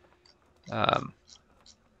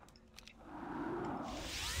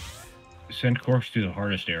 Send Corks to the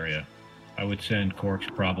hardest area. I would send Corks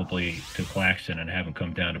probably to Claxton and have him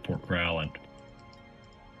come down to Port Crowland.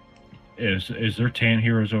 Is there 10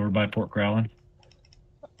 heroes over by Port Crowland?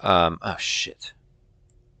 Oh shit.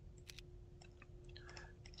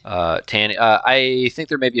 Tanny, I think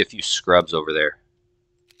there may be a few scrubs over there.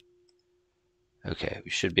 Okay, we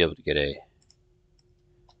should be able to get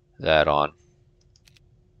that on.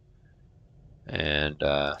 And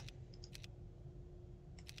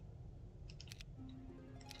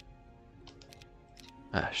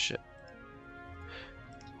shit.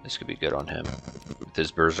 This could be good on him with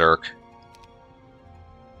his berserk.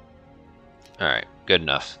 Alright, good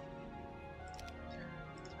enough.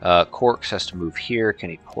 Corks has to move here. Can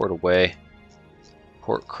he port away?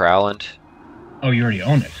 Port Crowland. Oh, you already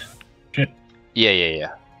own it. Shit.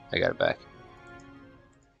 Yeah. I got it back.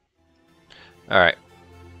 Alright.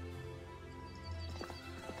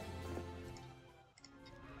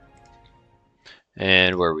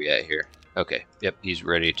 And where are we at here? Okay, yep, he's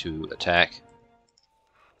ready to attack.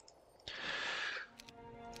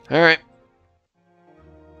 Alright.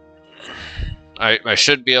 I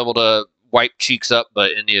should be able to wipe Cheeks up,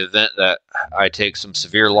 but in the event that I take some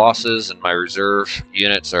severe losses and my reserve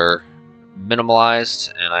units are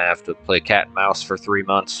minimalized and I have to play cat and mouse for 3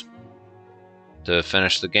 months to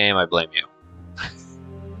finish the game, I blame you.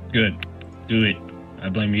 Good. Do it. I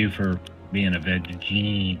blame you for being a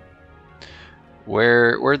vegetarian.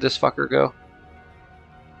 Where'd this fucker go?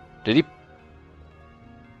 Did he?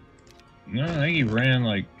 No, I think he ran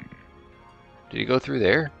like... Did he go through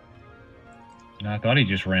there? No, I thought he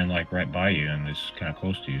just ran like right by you and is kind of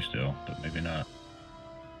close to you still, but maybe not.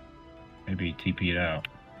 Maybe he TP'd out.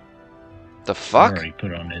 The fuck? He already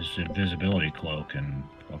put on his invisibility cloak and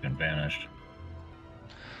fucking vanished.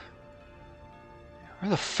 Where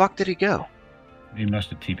the fuck did he go? He must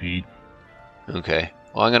have TP'd. Okay.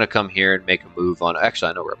 Well, I'm going to come here and make a move on... Actually,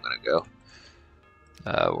 I know where I'm going to go.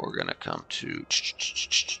 We're going to come to...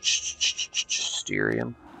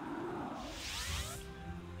 Styrium.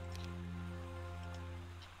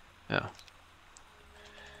 Yeah.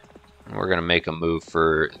 And we're going to make a move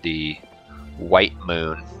for the White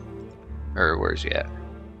Moon. Or where's he at?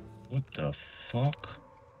 What the fuck?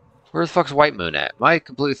 Where the fuck's White Moon at? Am I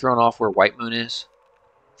completely thrown off where White Moon is?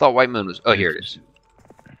 I thought White Moon was... Oh, here it is.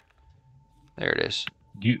 There it is.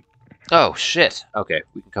 Oh, shit. Okay,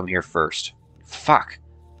 we can come here first. Fuck.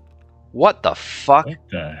 What the fuck? What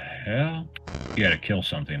the hell? You gotta kill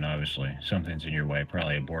something, obviously. Something's in your way.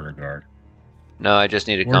 Probably a border guard. No, I just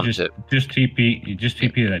need to Or come just TP. You just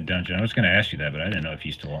TP to that dungeon. I was gonna ask you that, but I didn't know if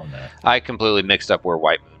you still own that. I completely mixed up where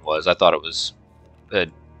White Moon was. I thought it was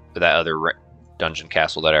that other dungeon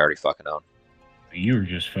castle that I already fucking own. You were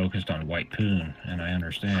just focused on White Poon, and I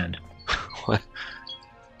understand. What?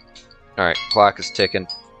 Alright, clock is ticking.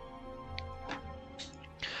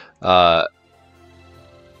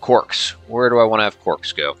 Corks. Where do I want to have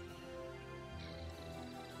Corks go?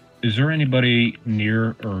 Is there anybody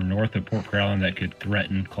near or north of Port Crowland that could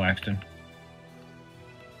threaten Claxton?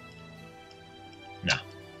 No.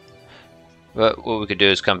 But what we could do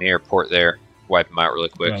is come here, port there, wipe them out really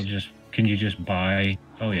quick. Well, can you just buy...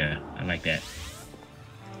 Oh yeah, I like that.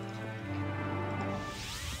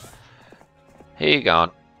 Hey,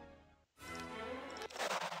 gone.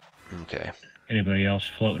 Okay. Anybody else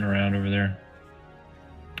floating around over there?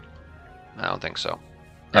 I don't think so.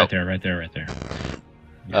 Right there, right there, right there.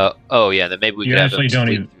 Oh yeah, then maybe we You could have him honestly don't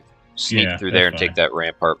even. sneak Yeah, through that's there and take fine. that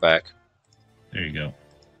rampart back. There you go.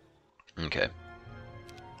 Okay.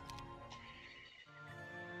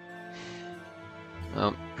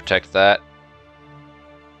 Protect that.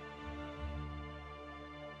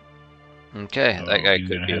 Okay, Oh, that guy you're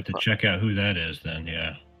could gonna be have to check out who that is then.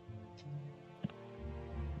 Yeah.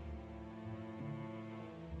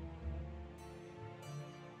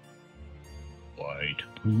 White.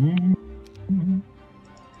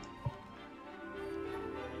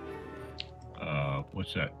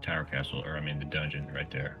 What's that tower castle? Or I mean the dungeon right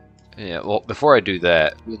there. Yeah. Well, before I do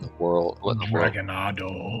that, who in the world? What in the world?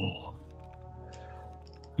 Dragonado.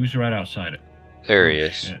 Who's right outside it? There Oh, he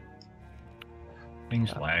is. shit.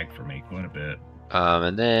 Things lag for me quite a bit.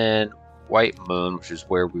 And then White Moon, which is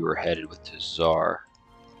where we were headed with Tazar.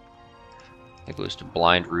 I think it was to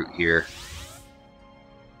Blind Route here.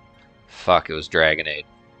 Fuck, it was Dragonade.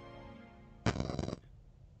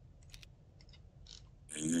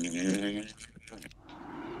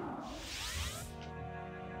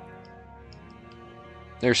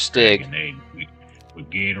 There's Stig. Dragonade with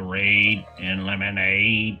Gatorade and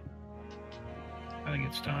lemonade. I think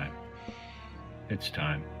it's time. It's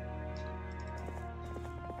time.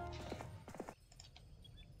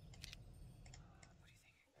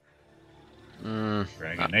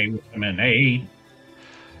 Dragonade with lemonade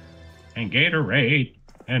and Gatorade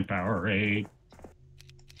and Powerade.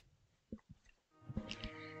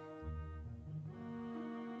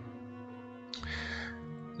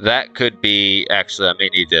 That could be, actually, I may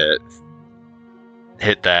need to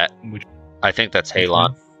hit that. I think that's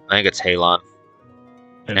Halon. I think it's Halon.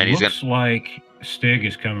 It looks like Stig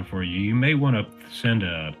is coming for you. You may want to send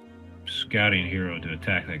a scouting hero to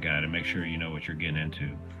attack that guy to make sure you know what you're getting into.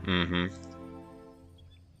 Mm-hmm.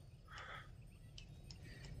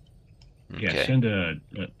 Yeah, Okay. send a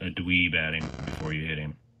dweeb at him before you hit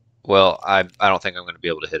him. Well, I don't think I'm going to be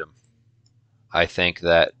able to hit him. I think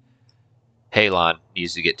that Halon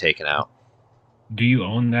needs to get taken out. Do you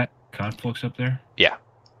own that conflux up there? Yeah.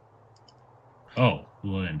 Oh,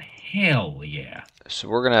 well then hell yeah. So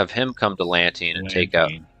we're going to have him come to Lantine and take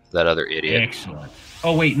out that other idiot. Excellent.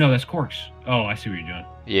 Oh wait, no, that's Corks. Oh, I see what you're doing.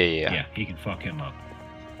 Yeah. Yeah, he can fuck him up.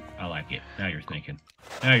 I like it. Now you're thinking.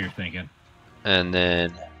 Now you're thinking. And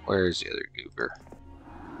then, where's the other goober?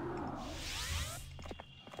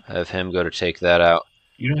 Have him go to take that out.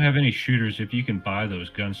 You don't have any shooters. If you can buy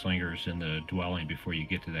those gunslingers in the dwelling before you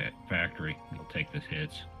get to that factory, he'll take the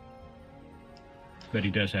hits. But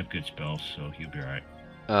he does have good spells, so he'll be alright.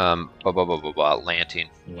 Lantine.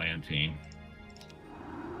 Lantine.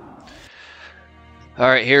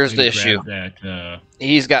 Alright, here's the issue. That,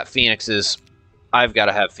 he's got phoenixes. I've got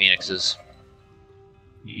to have phoenixes.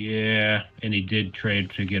 Yeah, and he did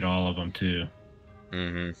trade to get all of them, too.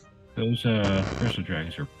 Mm-hmm. Those crystal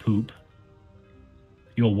dragons are poop.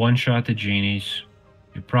 You'll one-shot the genies.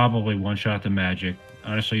 You probably one-shot the magic.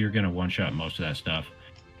 Honestly, you're going to one-shot most of that stuff.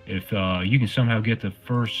 If you can somehow get the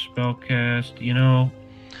first spell cast, you know...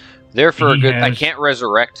 Therefore, good. I can't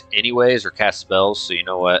resurrect anyways or cast spells, so you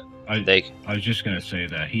know what? I was just going to say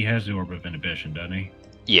that. He has the Orb of Inhibition, doesn't he?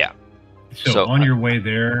 Yeah. So on your way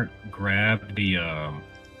there, grab the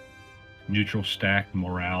neutral stack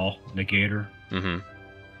morale negator. Mm-hmm.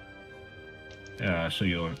 So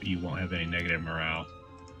you won't have any negative morale.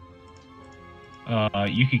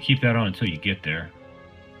 You could keep that on until you get there,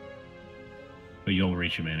 but you'll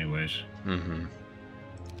reach him anyways. Mm-hmm.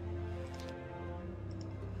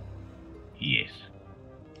 Yes.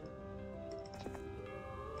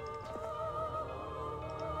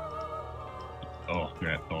 Oh,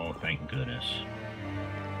 crap. Oh, thank goodness.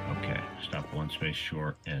 Okay, stop one space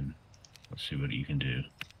short, and let's see what you can do.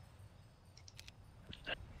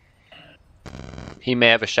 He may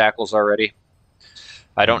have a shackles already.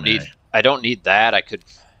 I don't need that. I could.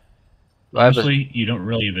 Honestly, you don't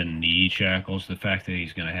really even need shackles. The fact that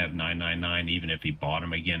he's going to have 999, even if he bought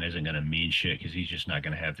them again, isn't going to mean shit because he's just not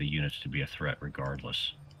going to have the units to be a threat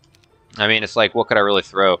regardless. I mean, it's like, what could I really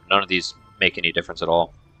throw? None of these make any difference at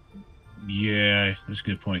all. Yeah, that's a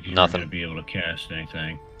good point because you're not going to be able to cast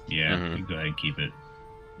anything. Yeah, you can go ahead and keep it.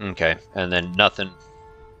 Okay, and then nothing.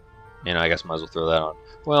 You know, I guess I might as well throw that on.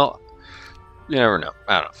 Well, you never know.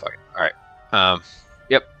 I don't know. Fuck it. All right.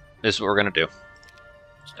 Yep. This is what we're gonna do.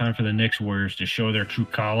 It's time for the Nyx Warriors to show their true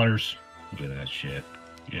colors. Look at that shit.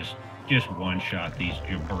 Just one shot these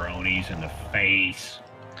jabronis in the face.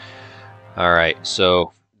 All right.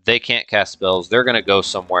 So they can't cast spells. They're gonna go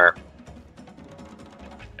somewhere.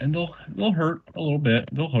 And they'll hurt a little bit.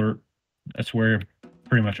 They'll hurt. That's where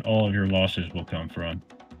pretty much all of your losses will come from.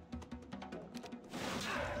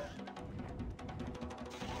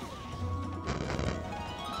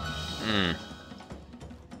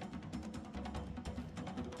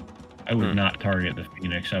 I would not target the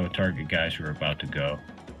Phoenix. I would target guys who are about to go.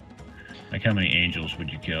 Like, how many angels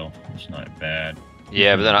would you kill? It's not bad.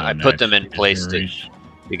 Yeah, but then I put them in place to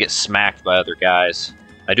get smacked by other guys.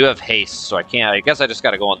 I do have haste, so I can't. I guess I just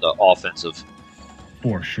got to go on the offensive.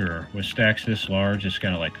 For sure. With stacks this large, it's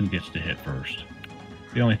kind of like who gets to hit first.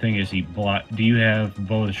 The only thing is he block. Do you have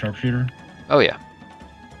Bow the Sharpshooter? Oh, yeah.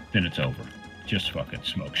 Then it's over. Just fucking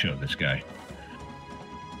smoke show this guy.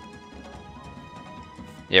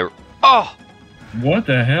 Yeah. Oh! What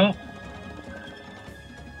the hell?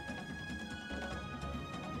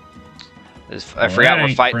 I forgot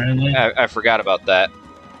we're fighting. Friendly. I forgot about that.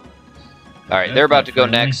 All right, they're about to go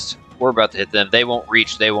next. We're about to hit them. They won't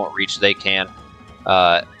reach. They won't reach. They can.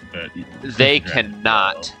 They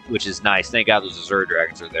cannot, which is nice. Thank God those Azure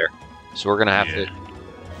Dragons are there. So we're gonna have to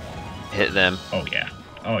hit them. Oh yeah.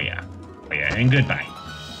 Oh yeah. Oh yeah. And goodbye.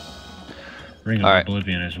 Ring of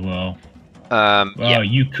Oblivion as well. Yeah.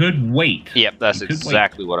 You could wait. Yep, that's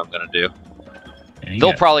exactly what I'm gonna do.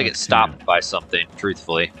 They'll probably get stopped by something.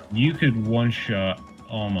 Truthfully, you could one shot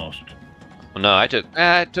almost. Well, no, I took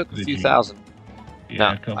a few thousand.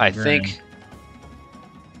 Yeah, no, I think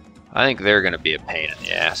they're gonna be a pain in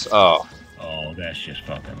the ass. Oh, that's just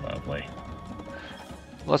fucking lovely.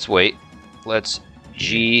 Let's wait. Let's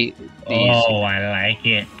G these. Oh, I like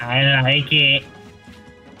it. I like it.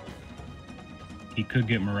 He could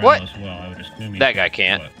get morale as well. I would assume that guy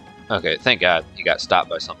can't. Okay, thank God he got stopped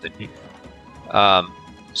by something.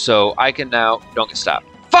 So I can now don't get stopped.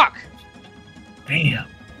 Fuck! Damn.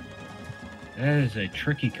 That is a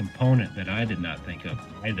tricky component that I did not think of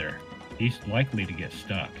either. He's likely to get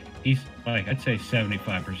stuck. He's like, I'd say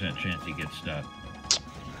 75% chance he gets stuck.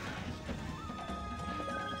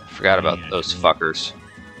 Forgot about those fuckers.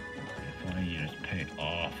 20 units paid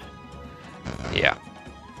off. Yeah.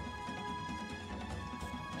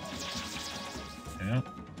 Yeah.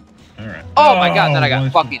 Alright. Oh my God, then I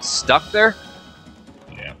got fucking stuck there?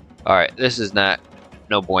 Yeah. Alright, this is no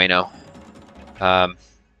bueno.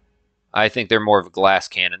 I think they're more of a glass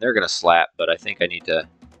cannon. They're gonna slap, but I think I need to...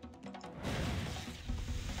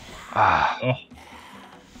 Oh,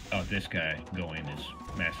 this guy going is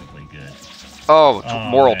massively good. Oh,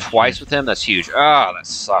 moral twice with him? That's huge. Oh, that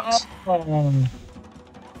sucks.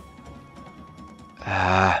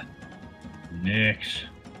 Nix.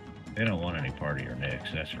 They don't want any part of your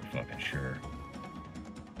Nix, that's for fucking sure.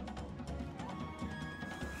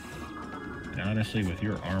 And honestly, with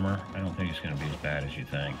your armor, I don't think it's going to be as bad as you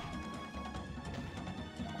think.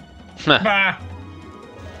 Bah!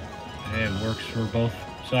 It works for both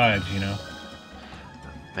sides, you know.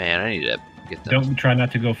 Man, I need to get them. Don't try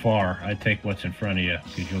not to go far. I'd take what's in front of you,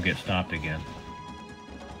 because you'll get stopped again.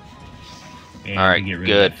 And all right, to get rid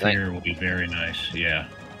good. Of fear will be very nice, yeah.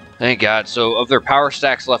 Thank God. So, of their power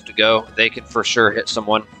stacks left to go, they can for sure hit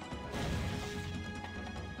someone.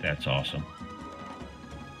 That's awesome.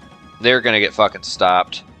 They're gonna get fucking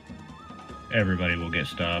stopped. Everybody will get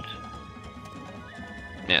stopped.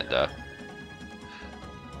 Yeah, duh.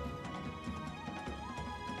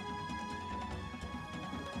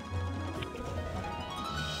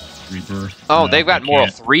 Rebirth. Oh, No, they've got they moral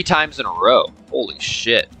can't. 3 times in a row. Holy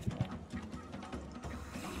shit.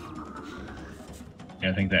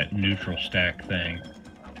 I think that neutral stack thing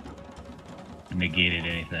negated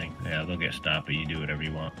anything. Yeah, they'll get stopped, but you do whatever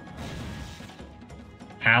you want.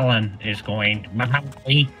 Alan is going.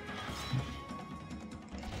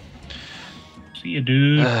 See you,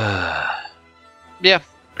 dude. Yeah.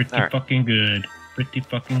 Pretty right. fucking good. Pretty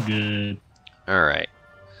fucking good. All right.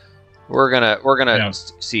 We're gonna Now,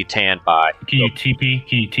 see Tan by. Can you TP?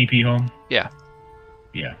 Can you TP home? Yeah.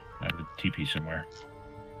 Yeah, I would TP somewhere.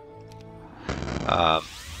 All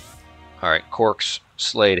right. Corks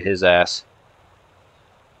slayed his ass.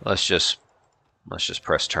 Let's just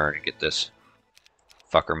press turn and get this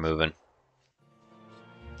fucker moving.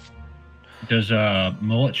 Does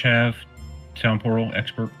Mullich have Town Portal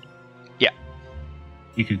Expert? Yeah.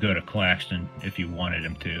 He could go to Claxton if you wanted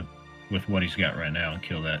him to, with what he's got right now, and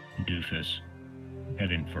kill that doofus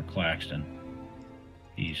heading for Claxton.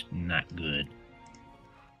 He's not good.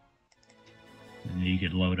 And you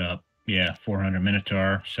could load up, 400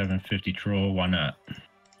 Minotaur, 750 Troll, why not?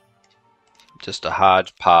 Just a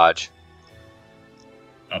hodgepodge.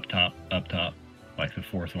 Up top, like the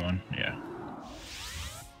fourth one, yeah.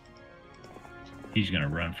 He's gonna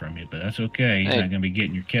run from you, but that's okay. He's not gonna be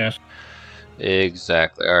getting your cast.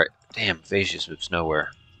 Exactly. All right. Damn, Vasius moves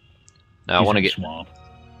nowhere. Now I want to get swamp.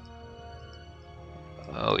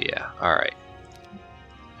 Oh yeah. All right.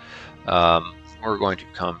 We're going to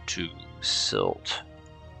come to Silt.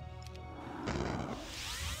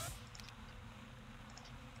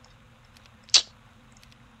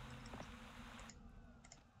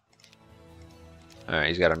 All right,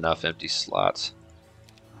 he's got enough empty slots.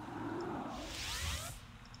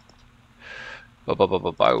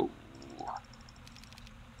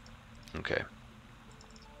 Okay.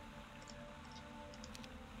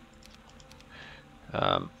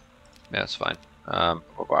 Yeah, that's fine.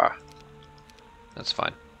 That's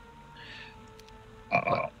fine.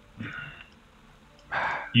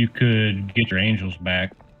 You could get your angels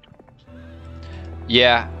back.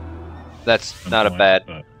 Yeah, that's not a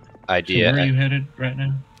bad idea. So where are you headed right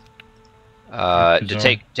now?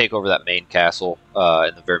 To take over that main castle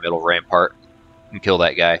in the very middle rampart and kill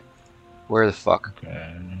that guy. Where the fuck?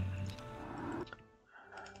 Okay.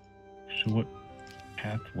 So what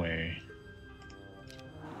pathway?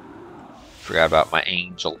 Forgot about my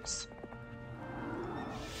angels.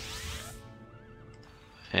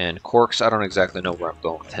 And Corks, I don't exactly know where I'm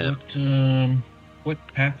going with him. What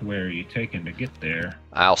pathway are you taking to get there?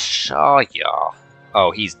 I'll show y'all.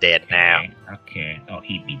 Oh, he's dead now. Okay. Oh,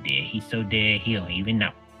 he'd be dead. He's so dead, he don't even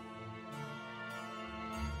know.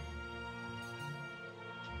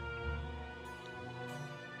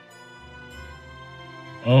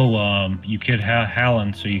 Oh, you killed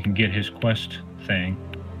Hallen so you can get his quest thing.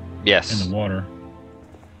 Yes. In the water.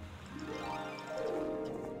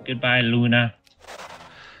 Goodbye, Luna.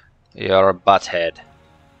 You're a butthead.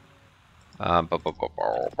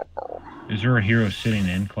 Is there a hero sitting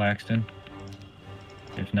in Claxton?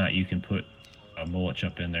 If not, you can put a mulch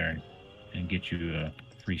up in there and get you a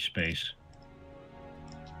free space.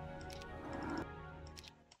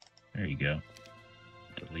 There you go.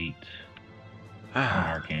 Delete.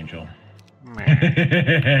 Archangel.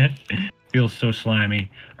 Feels so slimy.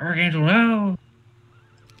 Archangel, no!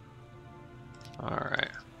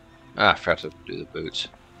 Alright. I forgot to do the boots.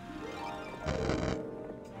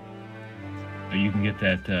 So you can get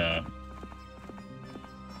that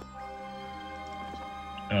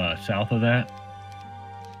south of that.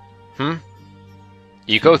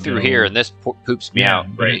 You go through here, and this poops me out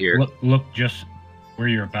right here. Look just where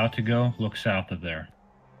you're about to go. Look south of there.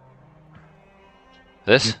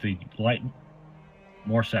 This? Get the light,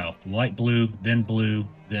 more south. Light blue,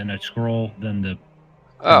 then a scroll, then the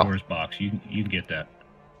Pandora's box. You can get that.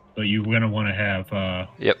 But you're going to want to have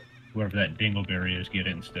yep. Whoever that dingleberry is, get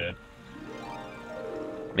it instead.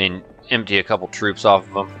 I mean, empty a couple troops off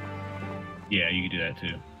of them. Yeah, you can do that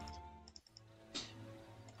too.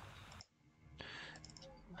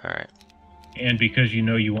 Alright. And because you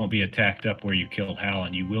know you won't be attacked up where you killed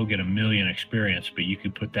Hallen, you will get 1,000,000 experience, but you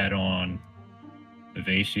could put that on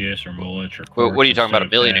Evasius or Mulich or Quartz. What are you talking about? A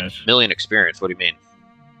million experience? What do you mean?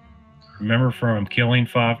 Remember from killing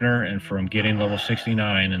Fafner and from getting level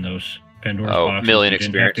 69 in those Pandora's boxes, 1,000,000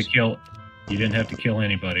 experience. You didn't have to kill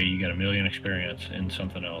anybody. You got 1,000,000 experience in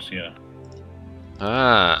something else, yeah.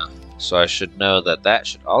 Ah, so I should know that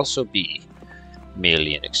should also be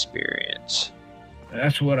 1,000,000 experience.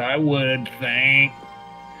 That's what I would think.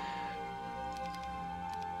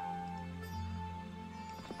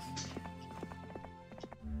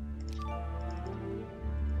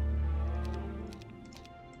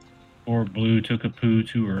 Or blue took a poo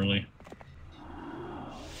too early.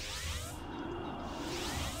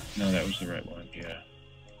 No, that was the right one, yeah.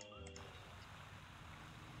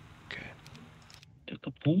 Okay. Took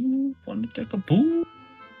a poo, want to take a poo.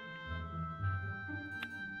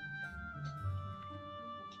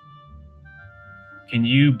 Can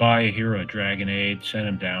you buy a hero a Dragonade, send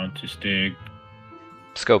him down to Stig?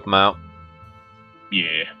 Scope him out.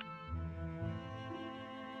 Yeah.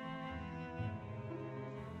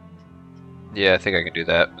 Yeah, I think I can do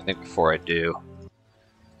that. I think before I do,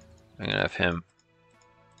 I'm going to have him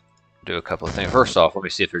do a couple of things. First off, let me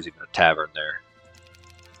see if there's even a tavern there.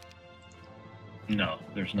 No,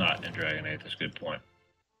 there's not in Dragonade. That's a good point.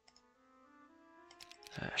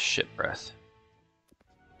 Shit breath.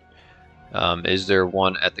 Is there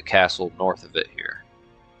one at the castle north of it here?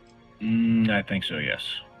 I think so, yes.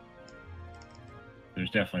 There's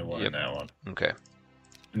definitely one in that one. Okay.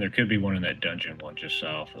 And there could be one in that dungeon one just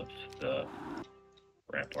south of the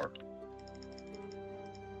rampart.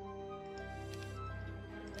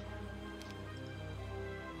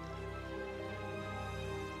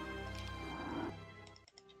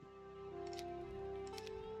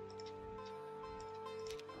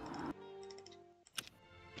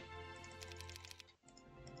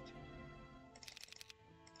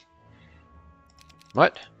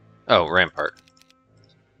 What? Oh, rampart.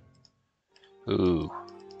 Ooh.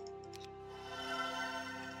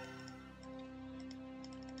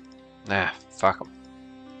 Nah, fuck them.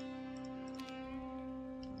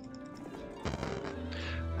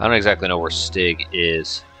 I don't exactly know where Stig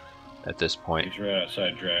is at this point. He's right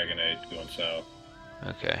outside Dragon Age going south.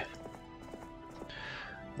 Okay.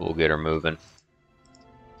 We'll get her moving.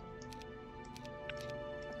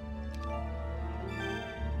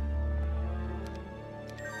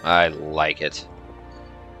 I like it.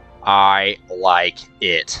 I like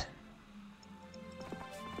it.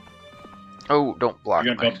 Oh, don't block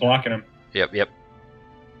You're me. gonna be blocking him. Yep, yep.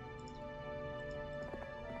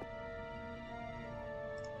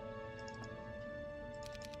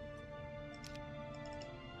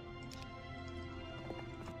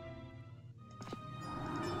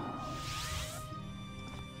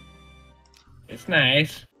 It's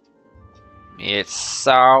nice. It's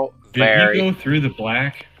so Did very... he go through the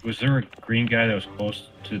black? Was there a green guy that was close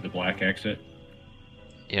to the black exit?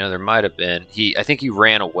 You know, there might have been. I think he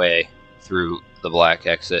ran away through the black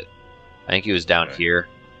exit. I think he was down here.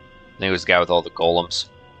 I think it was the guy with all the golems.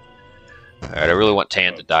 Alright, I really want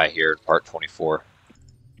Tan to die here in part 24.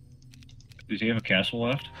 Does he have a castle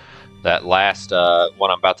left? That last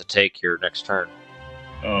one I'm about to take here next turn.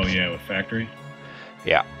 Oh yeah, with factory?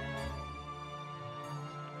 Yeah.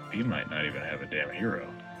 He might not even have a damn hero.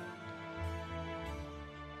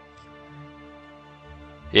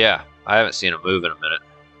 Yeah, I haven't seen him move in a minute.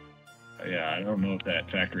 Yeah, I don't know if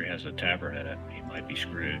that factory has a tavern in it. He might be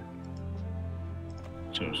screwed.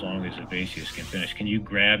 So as long as Evasius can finish, can you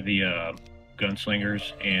grab the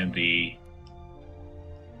gunslingers and the...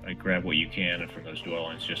 Like, grab what you can from those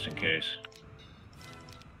dwellings just in case.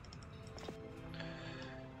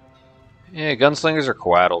 Yeah, gunslingers or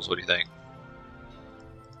coattles, what do you think?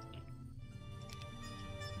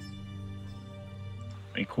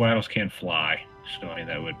 I mean, coattles can't fly, so I mean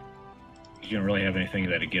that would... You don't really have anything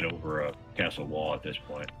that'd get over a castle wall at this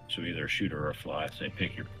point. So either a shooter or a fly. So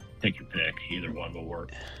take your pick. Either one will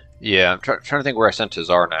work. Yeah, I'm trying to think where I sent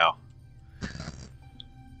Tazar now.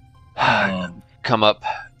 Come up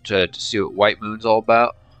to see what White Moon's all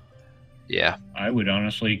about. Yeah. I would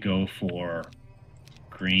honestly go for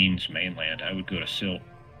Green's mainland. I would go to Sil.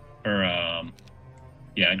 Or,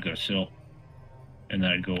 yeah, I'd go to Sil. And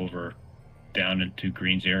then I'd go over down into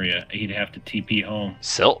Green's area. He'd have to TP home.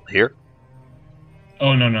 Silt here?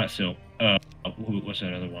 Oh, no, not Sil. What's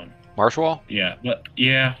that other one? Marshwall? Yeah, but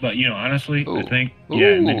you know, honestly, Ooh. I think Ooh.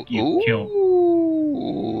 and then you Ooh. kill.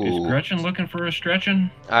 Is Gretchen looking for a stretching?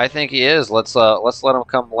 I think he is. Let's let him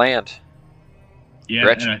come land. Yeah,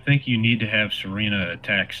 Gretchen. and I think you need to have Serena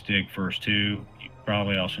attack Stig first too. You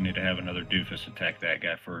probably also need to have another doofus attack that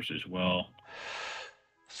guy first as well.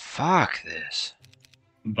 Fuck this.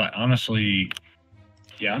 But honestly,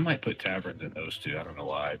 yeah, I might put taverns in those two. I don't know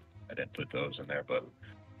why I didn't put those in there, but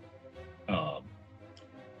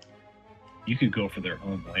you could go for their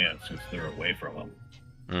homeland since they're away from them.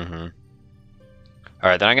 Mm-hmm. All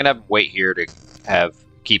right, then I'm gonna have him wait here to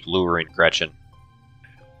keep luring Gretchen.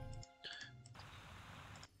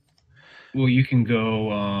 Well, you can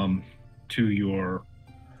go to your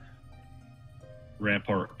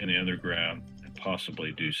rampart in the underground and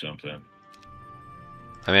possibly do something.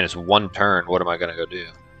 I mean, it's one turn. What am I gonna go do?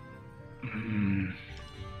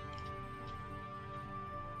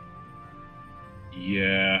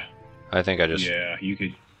 Yeah. I think I just... Yeah, you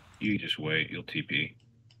could just wait. You'll TP.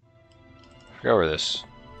 Go over this.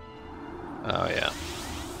 Oh, yeah.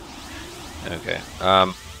 Okay.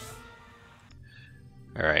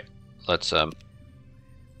 Alright. Let's, Give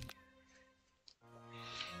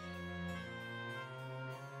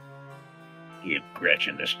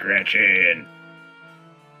Gretchen the scratching.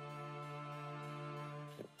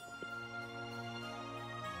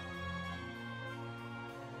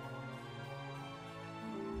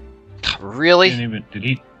 Really? Did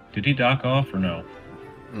he dock off or no?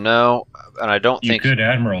 No, and I don't You think... could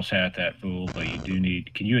Admiral's hat that fool, but you do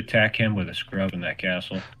need... Can you attack him with a scrub in that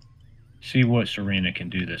castle? See what Serena can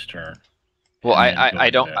do this turn. Well,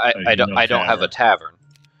 I don't have a tavern.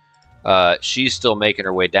 She's still making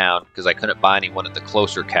her way down because I couldn't buy anyone at the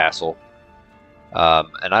closer castle.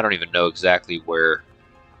 And I don't even know exactly where...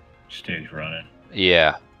 Stage running.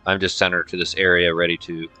 Yeah, I'm just sending her to this area ready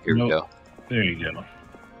to... Here we go. There you go.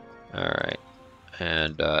 Alright.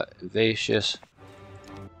 And, Evasius.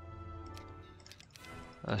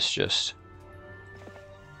 Let's just...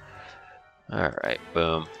 Alright,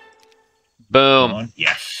 boom. Boom!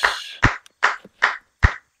 Yes!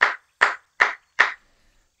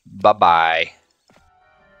 Bye-bye.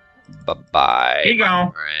 Bye-bye. Here you go.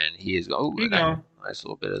 And he is going... Here you go. Nice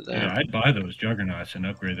little bit of that. Yeah, I'd buy those juggernauts and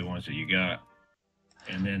upgrade the ones that you got.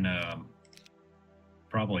 And then,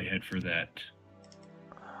 probably head for that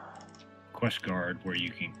quest guard where you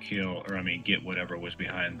can kill, or I mean, get whatever was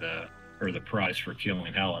behind the prize for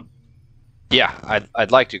killing Helen. Yeah, I'd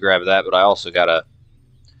like to grab that, but I also gotta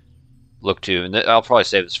look to, and I'll probably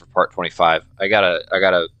save this for part 25. I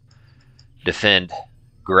gotta defend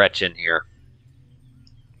Gretchen here,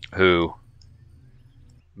 who,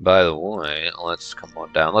 by the way, let's come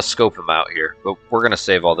on down. Let's scope him out here. But we're gonna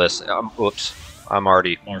save all this. Whoops, I'm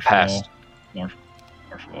already past.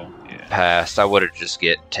 Marshall, yeah. Past. I would have just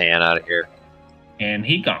get Tan out of here. And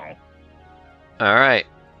he gone. All right.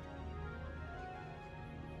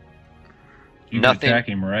 You Nothing. can attack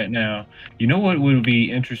him right now. You know what would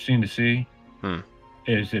be interesting to see?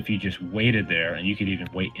 Is if you just waited there, and you could even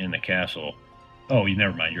wait in the castle. Oh, you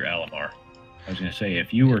never mind. You're Alamar. I was going to say,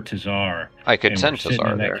 if you were Tazar, I could and send were sitting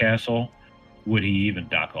Tazar in there. that castle, would he even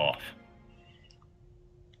dock off?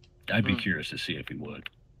 I'd be curious to see if he would.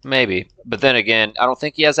 Maybe, but then again, I don't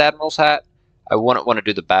think he has Admiral's hat. I wouldn't want to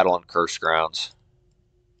do the battle on Cursed Grounds.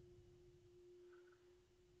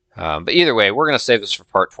 But either way, we're going to save this for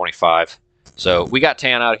part 25. So we got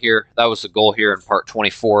Tan out here. That was the goal here in part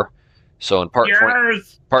 24. So in part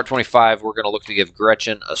 25, we're going to look to give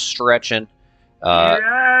Gretchen a stretching.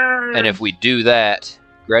 And if we do that,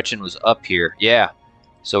 Gretchen was up here. Yeah.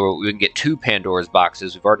 So we can get 2 Pandora's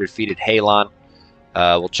boxes. We've already defeated Halon.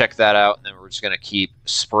 We'll check that out, and then we're just going to keep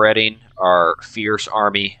spreading our fierce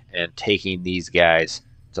army and taking these guys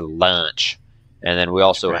to lunch. And then we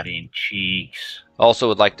also cheeks. Also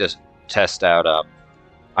would like to test out.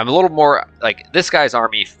 I'm a little more like this guy's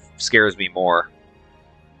army scares me more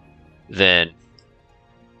than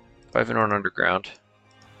Five on Underground.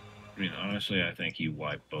 I mean, honestly, I think you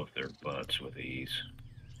wipe both their butts with ease.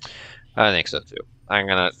 I think so too. I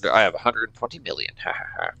have 120 million.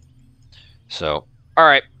 So, all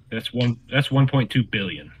right. That's 1.2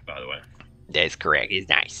 billion, by the way. That's correct. It's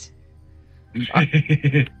nice.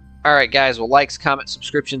 All right, guys. Well, likes, comments,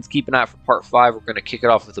 subscriptions. Keep an eye out for part 5. We're going to kick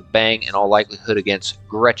it off with a bang, in all likelihood against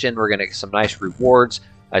Gretchen. We're going to get some nice rewards.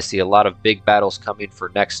 I see a lot of big battles coming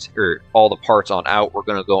for all the parts on out. We're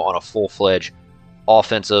going to go on a full-fledged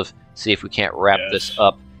offensive. See if we can't wrap this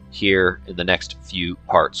up here in the next few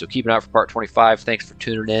parts. So keep an eye out for part 25. Thanks for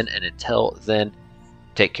tuning in, and until then,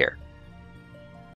 take care.